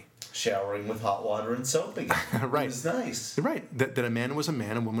country. Showering with hot water and soap again. Right. It was nice. Right. That a man was a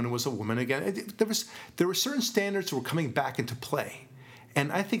man, a woman was a woman again. There were certain standards that were coming back into play.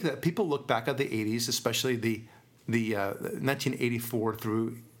 And I think that people look back at the 80s, especially the 1984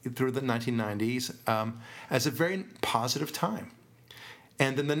 through the 1990s, as a very positive time.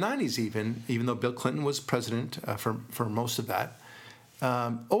 And in the 90s even though Bill Clinton was president for most of that,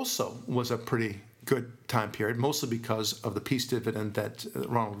 also was a pretty good time period, mostly because of the peace dividend that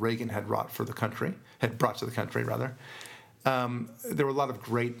Ronald Reagan had brought to the country. There were a lot of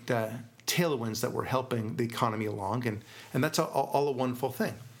great tailwinds that were helping the economy along, and that's all a wonderful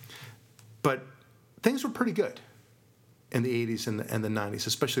thing. But things were pretty good in the 80s and the 90s,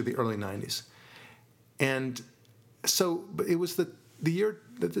 especially the early 90s. And so but it was the year,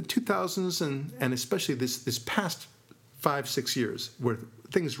 the 2000s, and especially this past 5-6 years where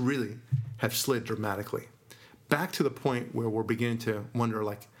things really have slid dramatically. Back to the point where we're beginning to wonder,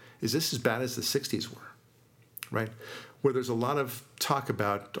 like, is this as bad as the 60s were? Right? Where there's a lot of talk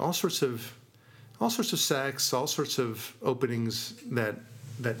about all sorts of sex, all sorts of openings that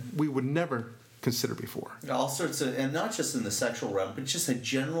we would never consider before. All sorts of, and not just in the sexual realm, but just a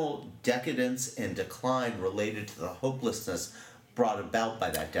general decadence and decline related to the hopelessness brought about by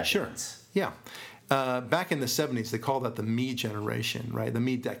that decadence. Sure. Yeah. Back in the 70s, they called that the me generation, right? The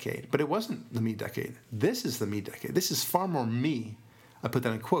me decade. But it wasn't the me decade. This is the me decade. This is far more me, I put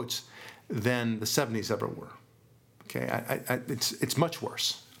that in quotes, than the 70s ever were. Okay, it's much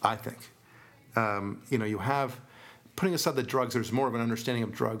worse, I think. You have, putting aside the drugs, there's more of an understanding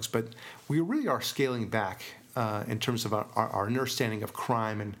of drugs, but we really are scaling back in terms of our understanding of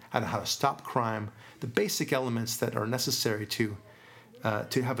crime and how to stop crime, the basic elements that are necessary to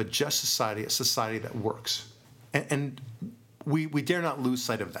have a just society, a society that works. And we dare not lose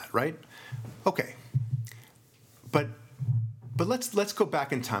sight of that, right? Okay. But let's go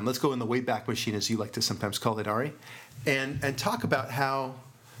back in time. Let's go in the Wayback Machine, as you like to sometimes call it, Ari, and talk about how,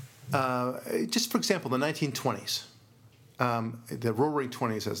 just for example, the 1920s, the Roaring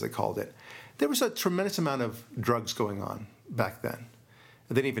 20s, as they called it, there was a tremendous amount of drugs going on back then.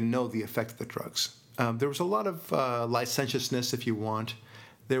 They didn't even know the effect of the drugs. There was a lot of licentiousness, if you want.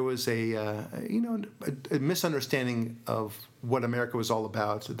 There was a misunderstanding of what America was all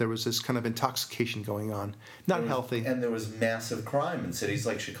about. There was this kind of intoxication going on, not healthy. And there was massive crime in cities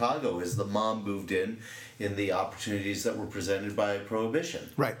like Chicago as the mob moved in the opportunities that were presented by Prohibition.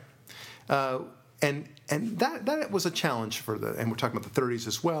 Right. And that was a challenge and we're talking about the 30s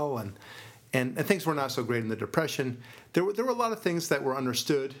as well, and things were not so great in the Depression. There were a lot of things that were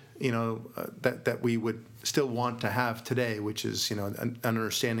understood, that we would still want to have today, which is, an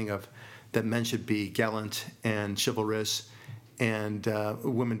understanding of that men should be gallant and chivalrous, and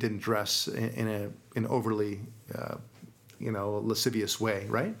women didn't dress in an overly, lascivious way,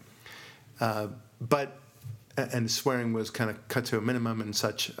 right? And swearing was kind of cut to a minimum and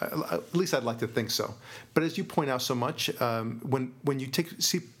such. At least I'd like to think so. But as you point out so much, when you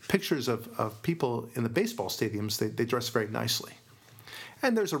see pictures of people in the baseball stadiums, they dress very nicely.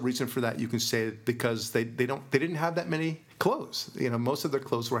 And there's a reason for that. You can say because they didn't have that many clothes. Most of their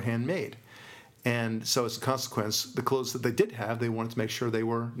clothes were handmade. And so as a consequence, the clothes that they did have, they wanted to make sure they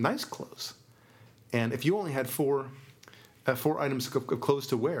were nice clothes. And if you only had four items of clothes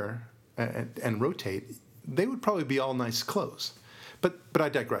to wear and rotate, they would probably be all nice clothes. But I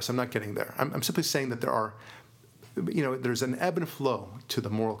digress. I'm not getting there. I'm simply saying that there's an ebb and flow to the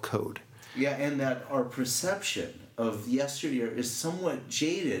moral code. Yeah, and that our perception of yesteryear is somewhat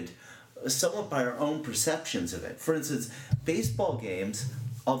jaded, somewhat by our own perceptions of it. For instance, baseball games,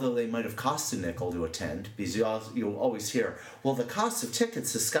 although they might have cost a nickel to attend, because you'll always hear, well, the cost of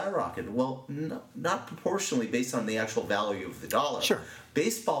tickets has skyrocketed. Well, not proportionally based on the actual value of the dollar. Sure.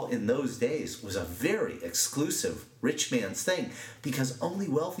 Baseball in those days was a very exclusive rich man's thing because only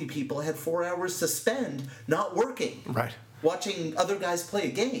wealthy people had 4 hours to spend not working. Right. Watching other guys play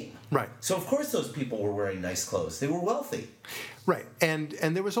a game. Right. So of course those people were wearing nice clothes. They were wealthy. Right, and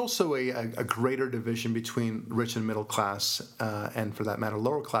there was also a greater division between rich and middle class, and for that matter,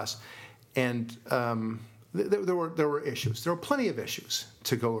 lower class, and there were issues. There were plenty of issues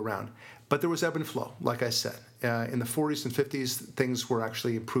to go around, but there was ebb and flow. Like I said, in the 40s and 50s, things were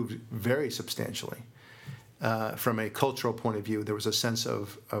actually improved very substantially. From a cultural point of view, there was a sense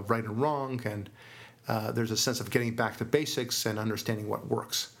of right and wrong, and there's a sense of getting back to basics and understanding what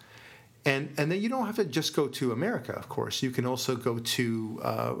works. And then you don't have to just go to America, of course. You can also go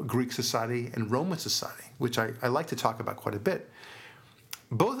to Greek society and Roman society, which I like to talk about quite a bit.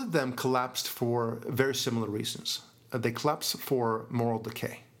 Both of them collapsed for very similar reasons. They collapsed for moral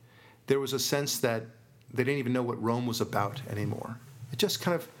decay. There was a sense that they didn't even know what Rome was about anymore. It just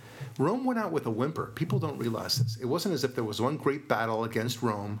kind of, Rome went out with a whimper. People don't realize this. It wasn't as if there was one great battle against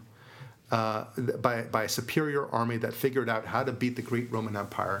Rome by a superior army that figured out how to beat the great Roman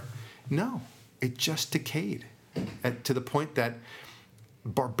Empire. No, it just decayed to the point that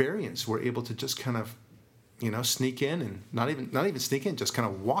barbarians were able to just kind of, sneak in and not even sneak in, just kind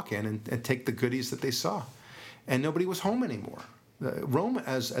of walk in and take the goodies that they saw. And nobody was home anymore. Rome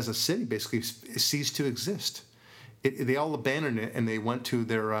as a city basically ceased to exist. They all abandoned it and they went to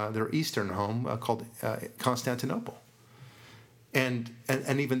their eastern home called Constantinople. And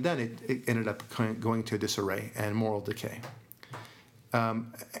even then it ended up going to disarray and moral decay.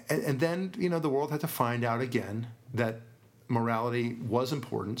 And then, the world had to find out again that morality was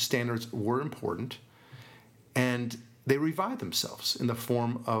important, standards were important, and they revived themselves in the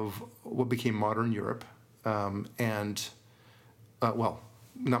form of what became modern Europe, not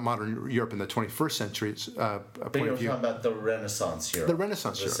modern Europe in the 21st century's But point you're of view. talking about the Renaissance Europe. The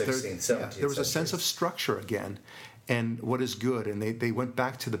Renaissance the Europe. 16th, 17th There was a sense centuries. of structure again and what is good. And they went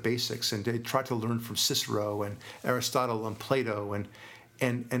back to the basics and they tried to learn from Cicero and Aristotle and Plato and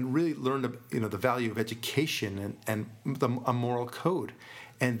really learned the value of education and a moral code.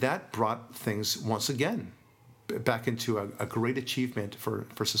 And that brought things once again back into a great achievement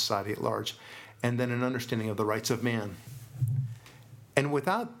for society at large. And then an understanding of the rights of man. And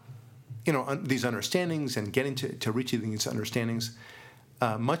without these understandings and getting to reaching these understandings,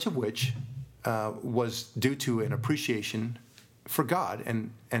 much of which was due to an appreciation for God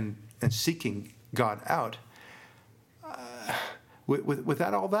and seeking God out.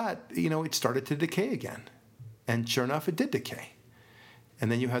 Without all that, it started to decay again. And sure enough, it did decay.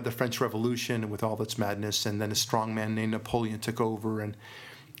 And then you had the French Revolution with all its madness, and then a strong man named Napoleon took over, and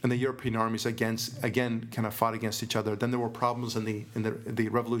the European armies again kind of fought against each other. Then there were problems in the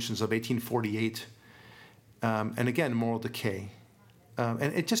revolutions of 1848, and again, moral decay.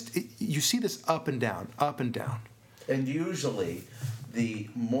 And you see this up and down, up and down. And usually, the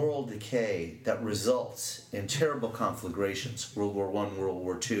moral decay that results in terrible conflagrations, World War I, World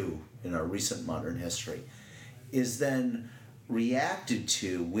War II, in our recent modern history, is then reacted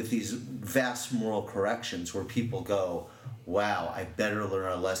to with these vast moral corrections where people go, wow, I better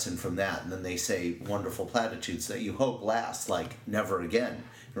learn a lesson from that. And then they say wonderful platitudes that you hope last, like never again,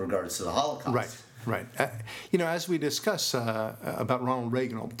 in regards to the Holocaust. Right. As we discuss about Ronald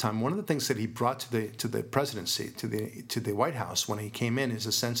Reagan all the time, one of the things that he brought to the presidency, to the White House when he came in, is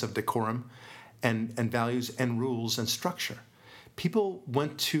a sense of decorum, and values and rules and structure. People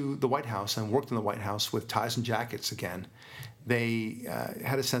went to the White House and worked in the White House with ties and jackets again. They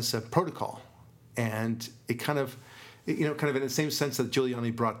had a sense of protocol, and it kind of in the same sense that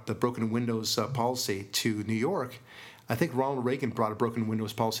Giuliani brought the broken windows policy to New York. I think Ronald Reagan brought a broken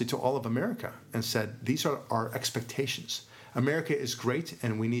windows policy to all of America and said, these are our expectations. America is great,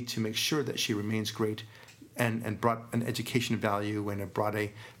 and we need to make sure that she remains great, and brought an education value, and it brought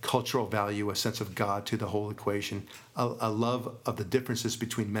a cultural value, a sense of God to the whole equation, a love of the differences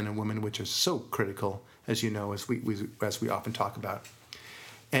between men and women, which is so critical, as you know, as we often talk about.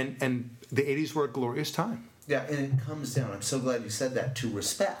 And the 80s were a glorious time. Yeah, and it comes down, I'm so glad you said that, to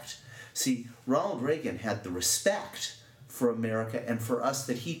respect. See, Ronald Reagan had the respect for America and for us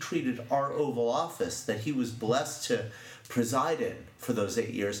that he treated our Oval Office, that he was blessed to preside in for those 8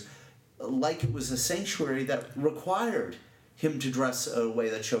 years, like it was a sanctuary that required him to dress a way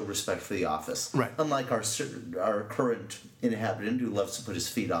that showed respect for the office. Right. Unlike our current inhabitant who loves to put his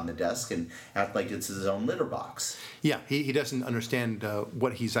feet on the desk and act like it's his own litter box. Yeah, he doesn't understand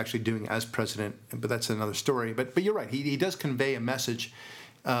what he's actually doing as president, but that's another story. But you're right. He does convey a message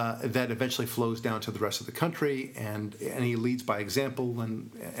that eventually flows down to the rest of the country, and he leads by example,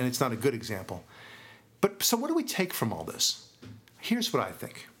 and it's not a good example. But so what do we take from all this? Here's what I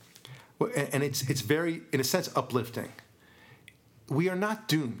think, and it's very, in a sense, uplifting. We are not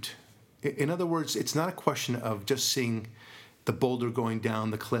doomed. In other words, it's not a question of just seeing the boulder going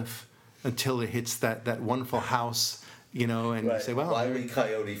down the cliff until it hits that wonderful house, and right. you say, well, Wile E.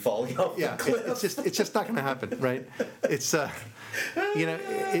 Coyote falling off the cliff. it's just not going to happen, right? It's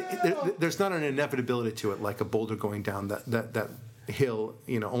there's not an inevitability to it like a boulder going down that hill,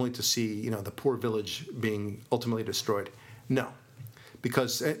 only to see the poor village being ultimately destroyed. No.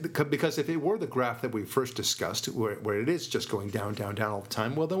 Because if it were the graph that we first discussed, where it is just going down, down, down all the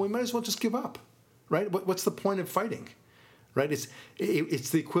time, well, then we might as well just give up, right? What's the point of fighting, right? It's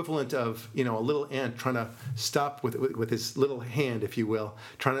the equivalent of a little ant trying to stop with his little hand, if you will,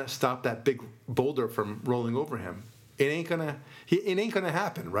 trying to stop that big boulder from rolling over him. It ain't gonna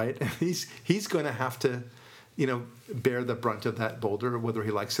happen, right? He's gonna have to, bear the brunt of that boulder, whether he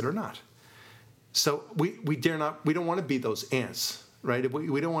likes it or not. So we don't want to be those ants. Right?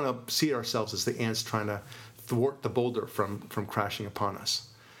 We don't want to see ourselves as the ants trying to thwart the boulder from crashing upon us.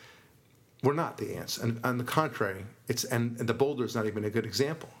 We're not the ants, and on the contrary, and the boulder is not even a good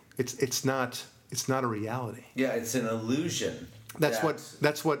example. It's not a reality. Yeah, it's an illusion. That's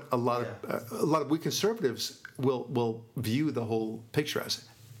what a lot of we conservatives will view the whole picture as,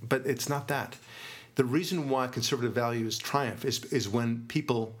 but it's not that. The reason why conservative values triumph is when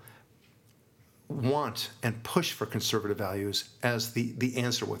people want and push for conservative values as the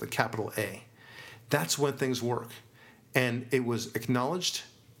answer with a capital A. That's when things work. And it was acknowledged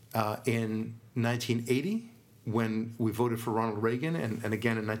in 1980 when we voted for Ronald Reagan, and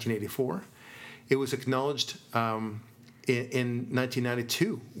again in 1984. It was acknowledged in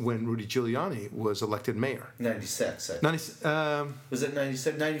 1992 when Rudy Giuliani was elected mayor. 96. Was it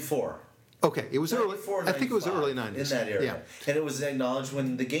 96? 94. Okay, it was early. I think it was the early 90s. In that area. Yeah. And it was acknowledged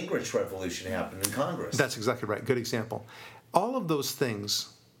when the Gingrich Revolution happened in Congress. That's exactly right. Good example. All of those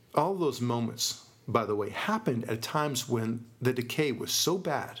things, all of those moments, by the way, happened at times when the decay was so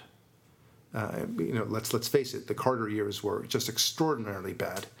bad. Let's face it, the Carter years were just extraordinarily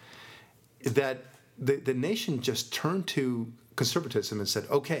bad, that the nation just turned to conservatism and said,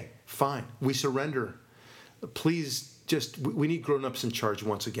 okay, fine, we surrender. Please, we need grown-ups in charge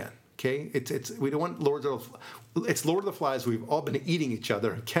once again. Okay, we don't want Lord of the Flies. We've all been eating each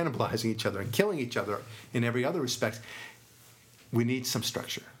other, and cannibalizing each other, and killing each other in every other respect. We need some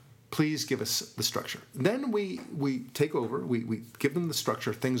structure. Please give us the structure. Then we take over. We give them the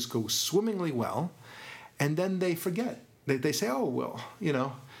structure. Things go swimmingly well, and then they forget. They say, oh well,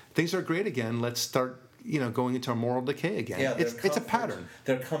 things are great again. Let's start going into a moral decay again. Yeah, it's a pattern.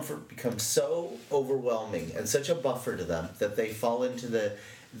 Their comfort becomes so overwhelming and such a buffer to them that they fall into the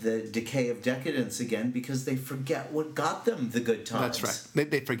decay of decadence again because they forget what got them the good times. That's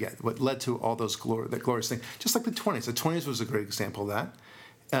right. They forget what led to all those glorious things. Just like the 20s. The 20s was a great example of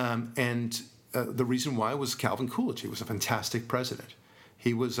that. The reason why was Calvin Coolidge. He was a fantastic president.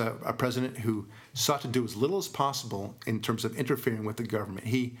 He was a president who sought to do as little as possible in terms of interfering with the government.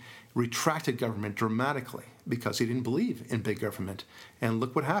 He retracted government dramatically because he didn't believe in big government. And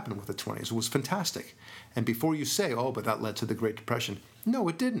look what happened with the 20s. It was fantastic. And before you say, oh, but that led to the Great Depression, no,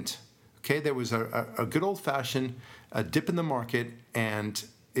 it didn't. Okay, there was a good old-fashioned dip in the market, and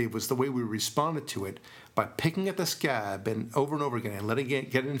it was the way we responded to it by picking at the scab and over again and letting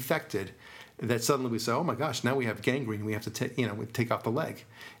it get infected, that suddenly we say, oh my gosh, now we have gangrene, we have to take off the leg.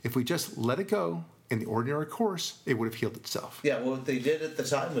 If we just let it go in the ordinary course, it would have healed itself. Yeah, well, what they did at the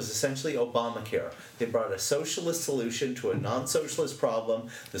time was essentially Obamacare. They brought a socialist solution to a non-socialist problem.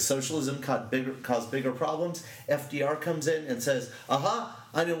 The socialism caused bigger problems. FDR comes in and says, aha,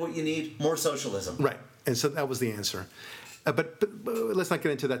 I know what you need, more socialism. Right, and so that was the answer. But let's not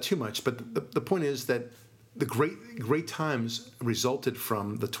get into that too much. But the point is that the great times resulted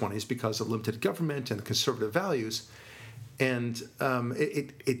from the 20s because of limited government and conservative values, and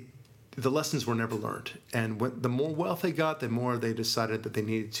the lessons were never learned. And the more wealth they got, the more they decided that they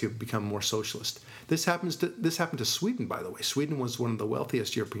needed to become more socialist. This happened to Sweden, by the way. Sweden was one of the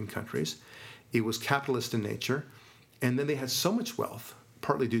wealthiest European countries. It was capitalist in nature, and then they had so much wealth,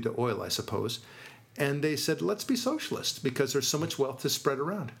 partly due to oil, I suppose. And they said, let's be socialist because there's so much wealth to spread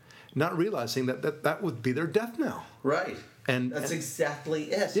around. not realizing that would be their death knell. Right. And that's exactly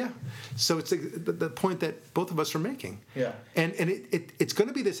it. Yeah. So it's the point that both of us are making. Yeah. And it's going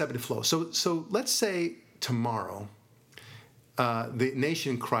to be this ebb and flow. So let's say tomorrow, the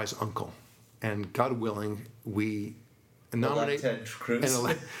nation cries uncle, and God willing, we nominate Ted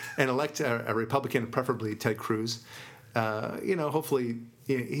Cruz. and elect a Republican, preferably Ted Cruz. Hopefully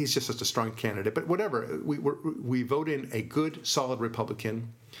he's just such a strong candidate. But whatever, we vote in a good, solid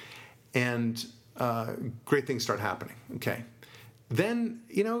Republican, and great things start happening. Okay, then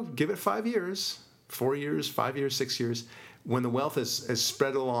give it 5 years, 4 years, 5 years, 6 years. When the wealth is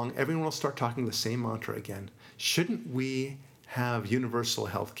spread along, everyone will start talking the same mantra again. Shouldn't we have universal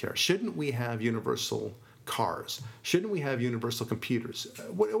health care? Shouldn't we have universal cars? Shouldn't we have universal computers?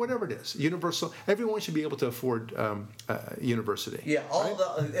 Whatever it is, universal. Everyone should be able to afford university. Yeah,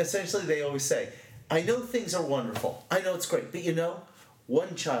 essentially they always say, I know things are wonderful. I know it's great, but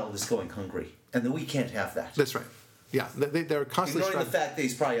one child is going hungry, and then we can't have that. That's right. Yeah, they're constantly ignoring the fact that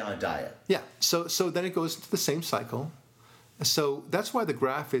he's probably on a diet. Yeah, so then it goes into the same cycle. So that's why the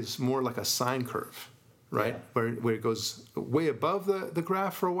graph is more like a sine curve, right? Yeah. Where it goes way above the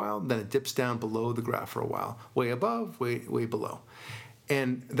graph for a while, then it dips down below the graph for a while. Way above, way below.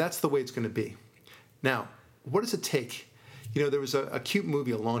 And that's the way it's going to be. Now, what does it take? There was a cute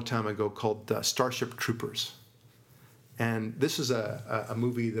movie a long time ago called Starship Troopers. And this is a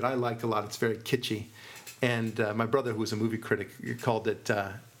movie that I liked a lot. It's very kitschy. And my brother, who was a movie critic, called it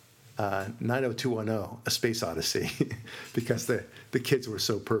 90210, A Space Odyssey, because the kids were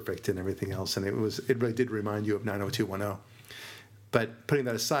so perfect and everything else. And it really did remind you of 90210. But putting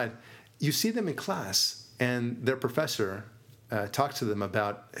that aside, you see them in class, and their professor talks to them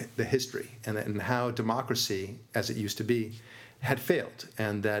about the history and how democracy, as it used to be, had failed,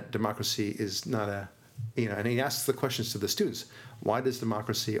 and that democracy is not and he asks the questions to the students. Why does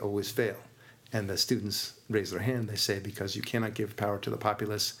democracy always fail? And the students raise their hand. They say, because you cannot give power to the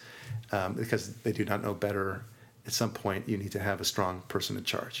populace, because they do not know better. At some point, you need to have a strong person in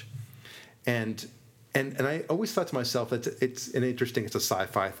charge. And I always thought to myself that it's a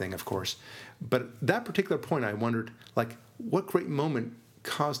sci-fi thing, of course. But that particular point, I wondered, what great moment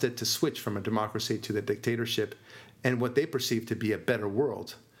caused it to switch from a democracy to the dictatorship and what they perceived to be a better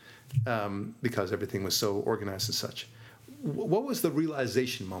world, because everything was so organized and such. What was the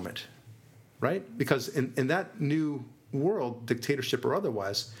realization moment, right? Because in that new world, dictatorship or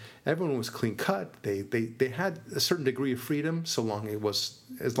otherwise, everyone was clean cut. They had a certain degree of freedom, as long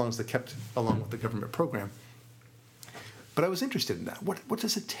as they kept along with the government program. But I was interested in that. What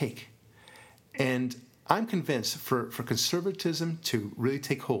does it take? And I'm convinced for conservatism to really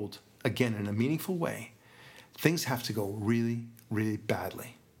take hold, again, in a meaningful way, things have to go really, really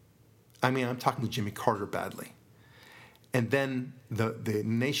badly. I mean, I'm talking Jimmy Carter badly. And then the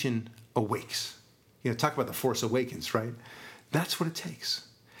nation awakes. Talk about the Force Awakens, right? That's what it takes.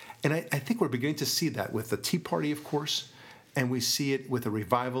 And I think we're beginning to see that with the Tea Party, of course, and we see it with a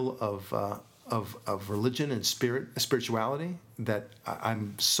revival of religion and spirituality that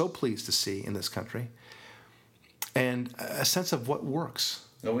I'm so pleased to see in this country, and a sense of what works.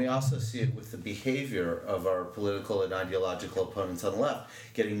 And we also see it with the behavior of our political and ideological opponents on the left,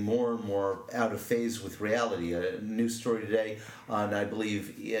 getting more and more out of phase with reality. A news story today on, I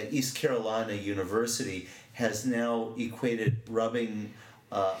believe, East Carolina University has now equated rubbing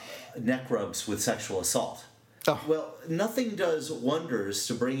neck rubs with sexual assault. Oh. Well, nothing does wonders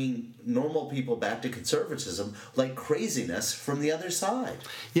to bringing normal people back to conservatism like craziness from the other side.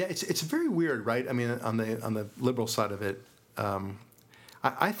 Yeah, it's very weird, right? I mean, on the liberal side of it,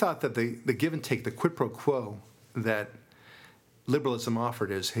 I thought that the give and take, the quid pro quo that liberalism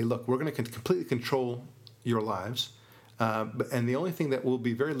offered is, hey, look, we're going to completely control your lives, and the only thing that we'll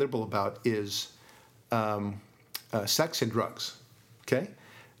be very liberal about is sex and drugs, okay?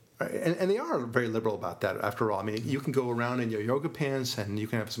 And they are very liberal about that, after all. I mean, you can go around in your yoga pants and you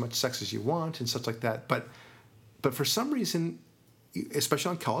can have as much sex as you want and such like that. But for some reason,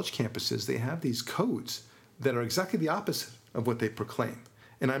 especially on college campuses, they have these codes that are exactly the opposite of what they proclaim.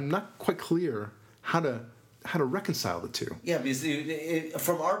 And I'm not quite clear how to reconcile the two. Yeah, because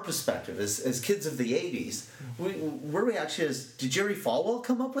from our perspective, as kids of the 80s, our reaction is, did Jerry Falwell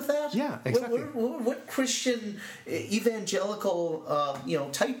come up with that? Yeah, exactly. What Christian evangelical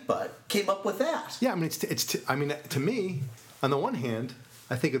tight butt came up with that? Yeah, I mean, to me, on the one hand,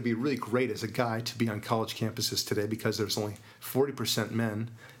 I think it'd be really great as a guy to be on college campuses today because there's only 40% men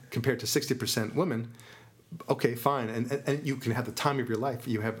compared to 60% women. Okay, fine, and you can have the time of your life.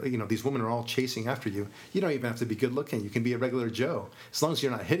 You have, these women are all chasing after you. You don't even have to be good looking. You can be a regular Joe. As long as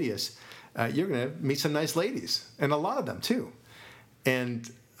you're not hideous, you're going to meet some nice ladies, and a lot of them too. And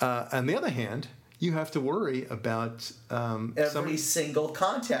On the other hand, you have to worry about every single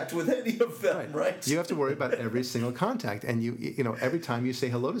contact with any of them, right? You have to worry about every single contact, and you know every time you say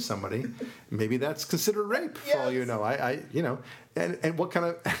hello to somebody, maybe that's considered rape for all you know. And what kind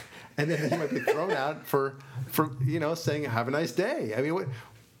of, and then you might be thrown out for saying have a nice day. I mean,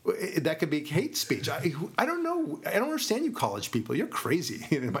 that could be hate speech. I don't know. I don't understand you college people. You're crazy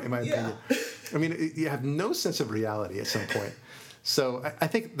in my opinion. I mean, you have no sense of reality at some point. So I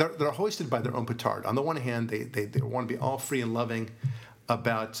think they're hoisted by their own petard. On the one hand, they want to be all free and loving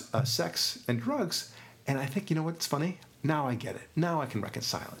about sex and drugs. And I think, you know what's funny? Now I get it. Now I can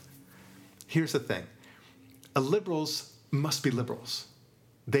reconcile it. Here's the thing. Liberals must be liberals.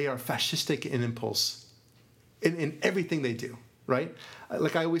 They are fascistic in impulse in everything they do, right?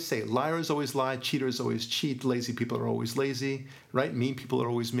 Like I always say, liars always lie, cheaters always cheat, lazy people are always lazy, right? Mean people are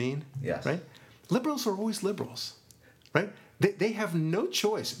always mean, yes. Right? Liberals are always liberals, right? They have no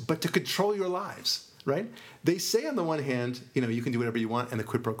choice but to control your lives, right? They say on the one hand, you can do whatever you want, and the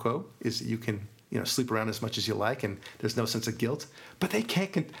quid pro quo is that you can, sleep around as much as you like, and there's no sense of guilt. But they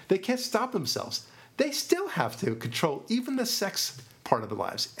can't stop themselves. They still have to control even the sex part of their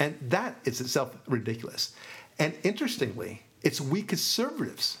lives, and that is itself ridiculous. And interestingly, it's we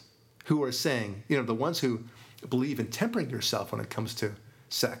conservatives who are saying, the ones who believe in tempering yourself when it comes to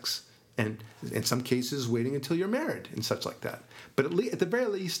sex. And in some cases, waiting until you're married and such like that. But at the very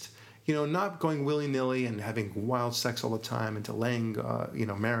least, not going willy-nilly and having wild sex all the time and delaying,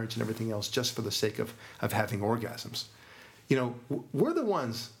 marriage and everything else just for the sake of having orgasms. We're the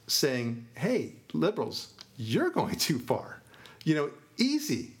ones saying, hey, liberals, you're going too far.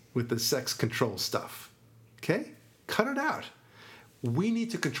 Easy with the sex control stuff. Okay? Cut it out. We need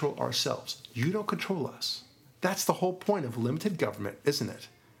to control ourselves. You don't control us. That's the whole point of limited government, isn't it?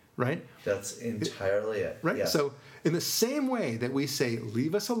 Right? That's entirely it. Right? Yes. So in the same way that we say,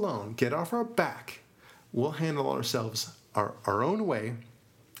 leave us alone, get off our back, we'll handle ourselves our own way.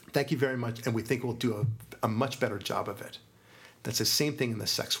 Thank you very much. And we think we'll do a much better job of it. That's the same thing in the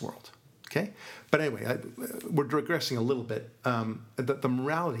sex world. Okay? But anyway, we're digressing a little bit. The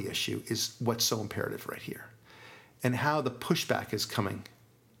morality issue is what's so imperative right here. And how the pushback is coming.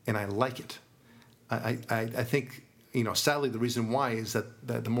 And I like it. I think... sadly, the reason why is that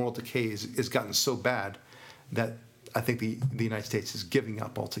the moral decay is gotten so bad that I think the United States is giving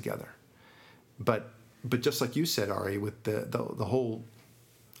up altogether. But just like you said, Ari, with the whole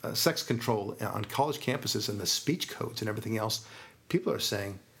sex control on college campuses and the speech codes and everything else, people are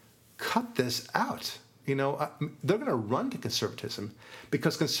saying, cut this out. They're going to run to conservatism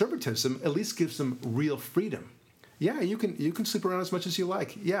because conservatism at least gives them real freedom. Yeah, you can sleep around as much as you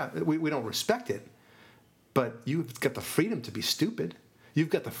like. Yeah, we don't respect it. But you've got the freedom to be stupid. You've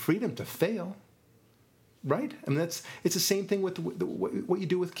got the freedom to fail, right? I mean, it's the same thing with what you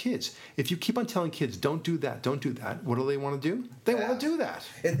do with kids. If you keep on telling kids, don't do that, what do they want to do? They want to do that.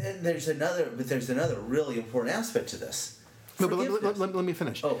 And there's another really important aspect to this. No, but let me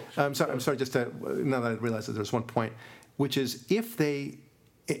finish. Oh, I'm sorry. Just now that I realize that there's one point, which is if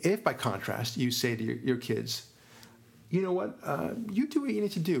by contrast you say to your kids, you know what, you do what you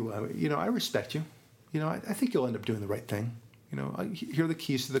need to do. I respect you. I think you'll end up doing the right thing. Here are the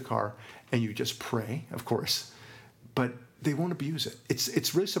keys to the car, and you just pray, of course. But they won't abuse it.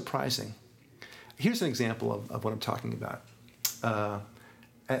 It's really surprising. Here's an example of what I'm talking about.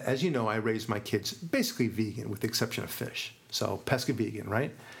 As you know, I raised my kids basically vegan, with the exception of fish. So pesca vegan,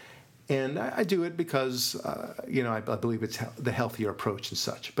 right? And I do it because, I believe it's the healthier approach and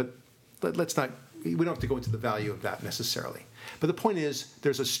such. But we don't have to go into the value of that necessarily. But the point is,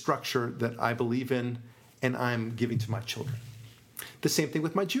 there's a structure that I believe in and I'm giving to my children. The same thing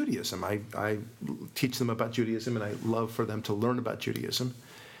with my Judaism. I teach them about Judaism, and I love for them to learn about Judaism.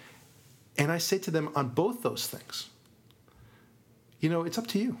 And I say to them on both those things, it's up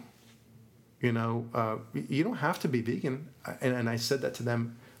to you. You don't have to be vegan. And I said that to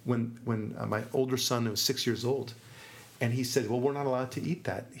them when my older son was 6 years old. And he said, well, we're not allowed to eat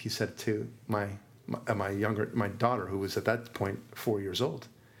that, he said to my daughter, who was at that point 4 years old.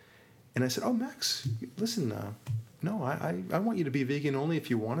 And I said, oh, Max, listen, no, I want you to be vegan only if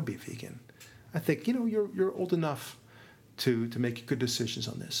you want to be vegan. I think, you're old enough to make good decisions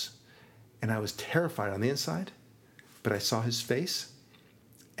on this. And I was terrified on the inside, but I saw his face,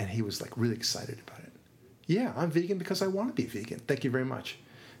 and he was like really excited about it. Yeah, I'm vegan because I want to be vegan. Thank you very much.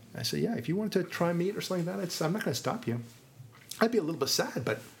 I said, yeah, if you wanted to try meat or something like that, I'm not going to stop you. I'd be a little bit sad,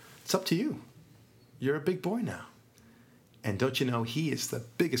 but it's up to you. You're a big boy now. And don't you know, he is the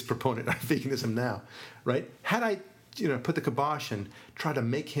biggest proponent of veganism now, right? Had I, put the kibosh and try to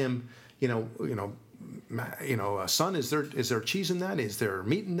make him, son, is there cheese in that? Is there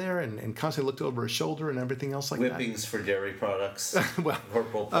meat in there? And constantly looked over his shoulder and everything else like Whippings for dairy products. Well,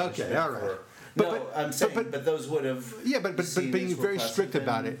 corporal punishment okay, all right. I'm saying, but those would have. Yeah, but being very strict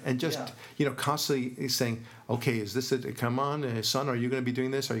about it and just yeah. Constantly saying, okay, is this it? Come on, son, are you going to be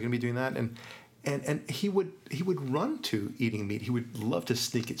doing this? Are you going to be doing that? And he would run to eating meat. He would love to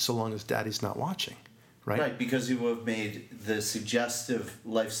sneak it so long as Daddy's not watching. Right, because he would have made the suggestive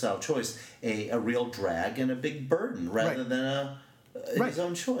lifestyle choice a real drag and a big burden rather than his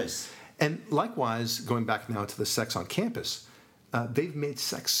own choice. And likewise, going back now to the sex on campus, they've made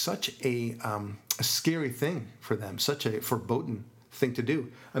sex such a scary thing for them, such a verboten thing to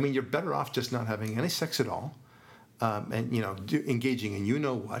do. I mean, you're better off just not having any sex at all, and engaging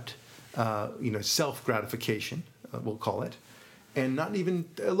in self-gratification, we'll call it. And not even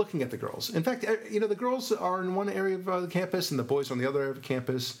looking at the girls. In fact, the girls are in one area of the campus, and the boys are on the other area of the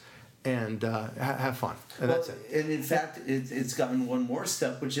campus, and have fun. And that's it. And in fact, it's gotten one more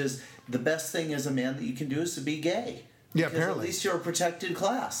step, which is the best thing as a man that you can do is to be gay. Yeah, because apparently. At least you're a protected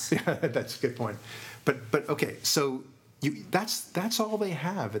class. Yeah, that's a good point. But okay, so that's all they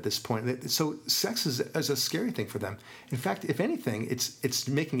have at this point. So sex is a scary thing for them. In fact, if anything, it's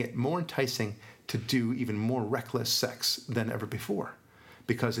making it more enticing to do even more reckless sex than ever before,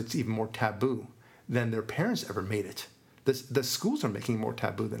 because it's even more taboo than their parents ever made it. The schools are making it more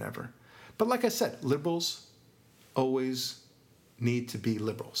taboo than ever. But like I said, liberals always need to be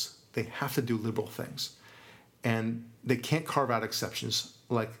liberals. They have to do liberal things. And they can't carve out exceptions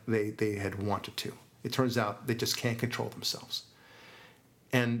like they had wanted to. It turns out they just can't control themselves.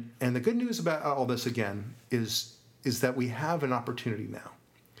 And the good news about all this, again, is that we have an opportunity now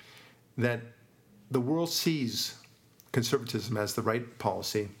that the world sees conservatism as the right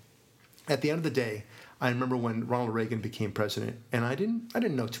policy. At the end of the day, I remember when Ronald Reagan became president, and I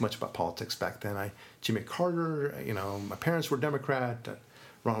didn't know too much about politics back then. Jimmy Carter, my parents were Democrat,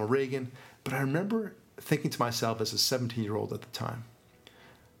 Ronald Reagan, but I remember thinking to myself as a 17-year-old at the time,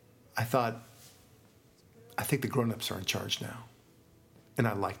 I thought, I think the grown-ups are in charge now, and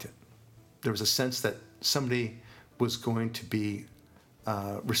I liked it. There was a sense that somebody was going to be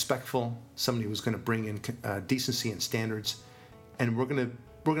respectful. Somebody was going to bring in decency and standards, and we're going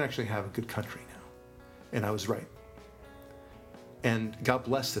to actually have a good country now. And I was right. And God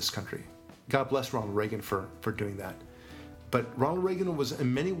bless this country. God bless Ronald Reagan for doing that. But Ronald Reagan was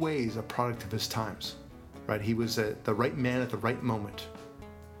in many ways a product of his times, right? He was the right man at the right moment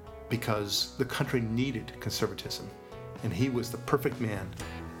because the country needed conservatism, and he was the perfect man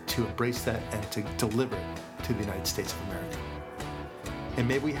to embrace that and to deliver it to the United States of America. And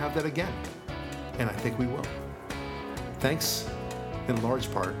may we have that again, and I think we will. Thanks, in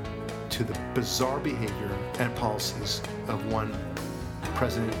large part, to the bizarre behavior and policies of one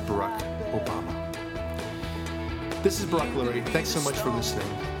President Barack Obama. This is Barack Lurie. Thanks so much for listening,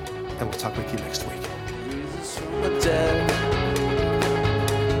 and we'll talk with you next week.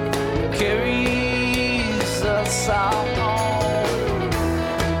 Carries us home.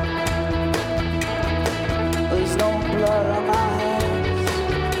 There's no blood on my hands.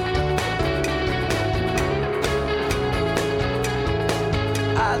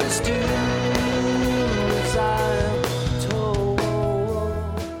 I just do as I am told.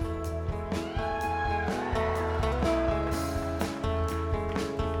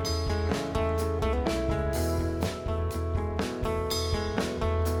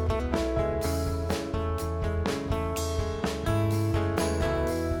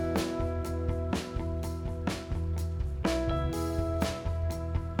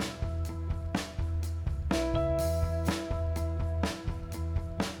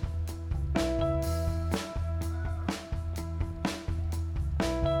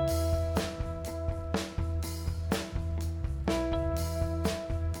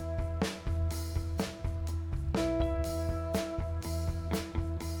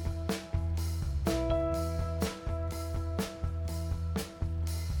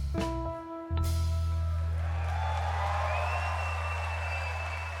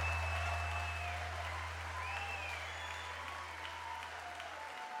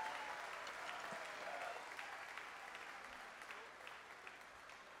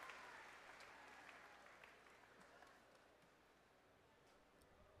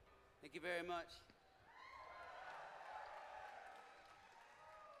 Thank you very much.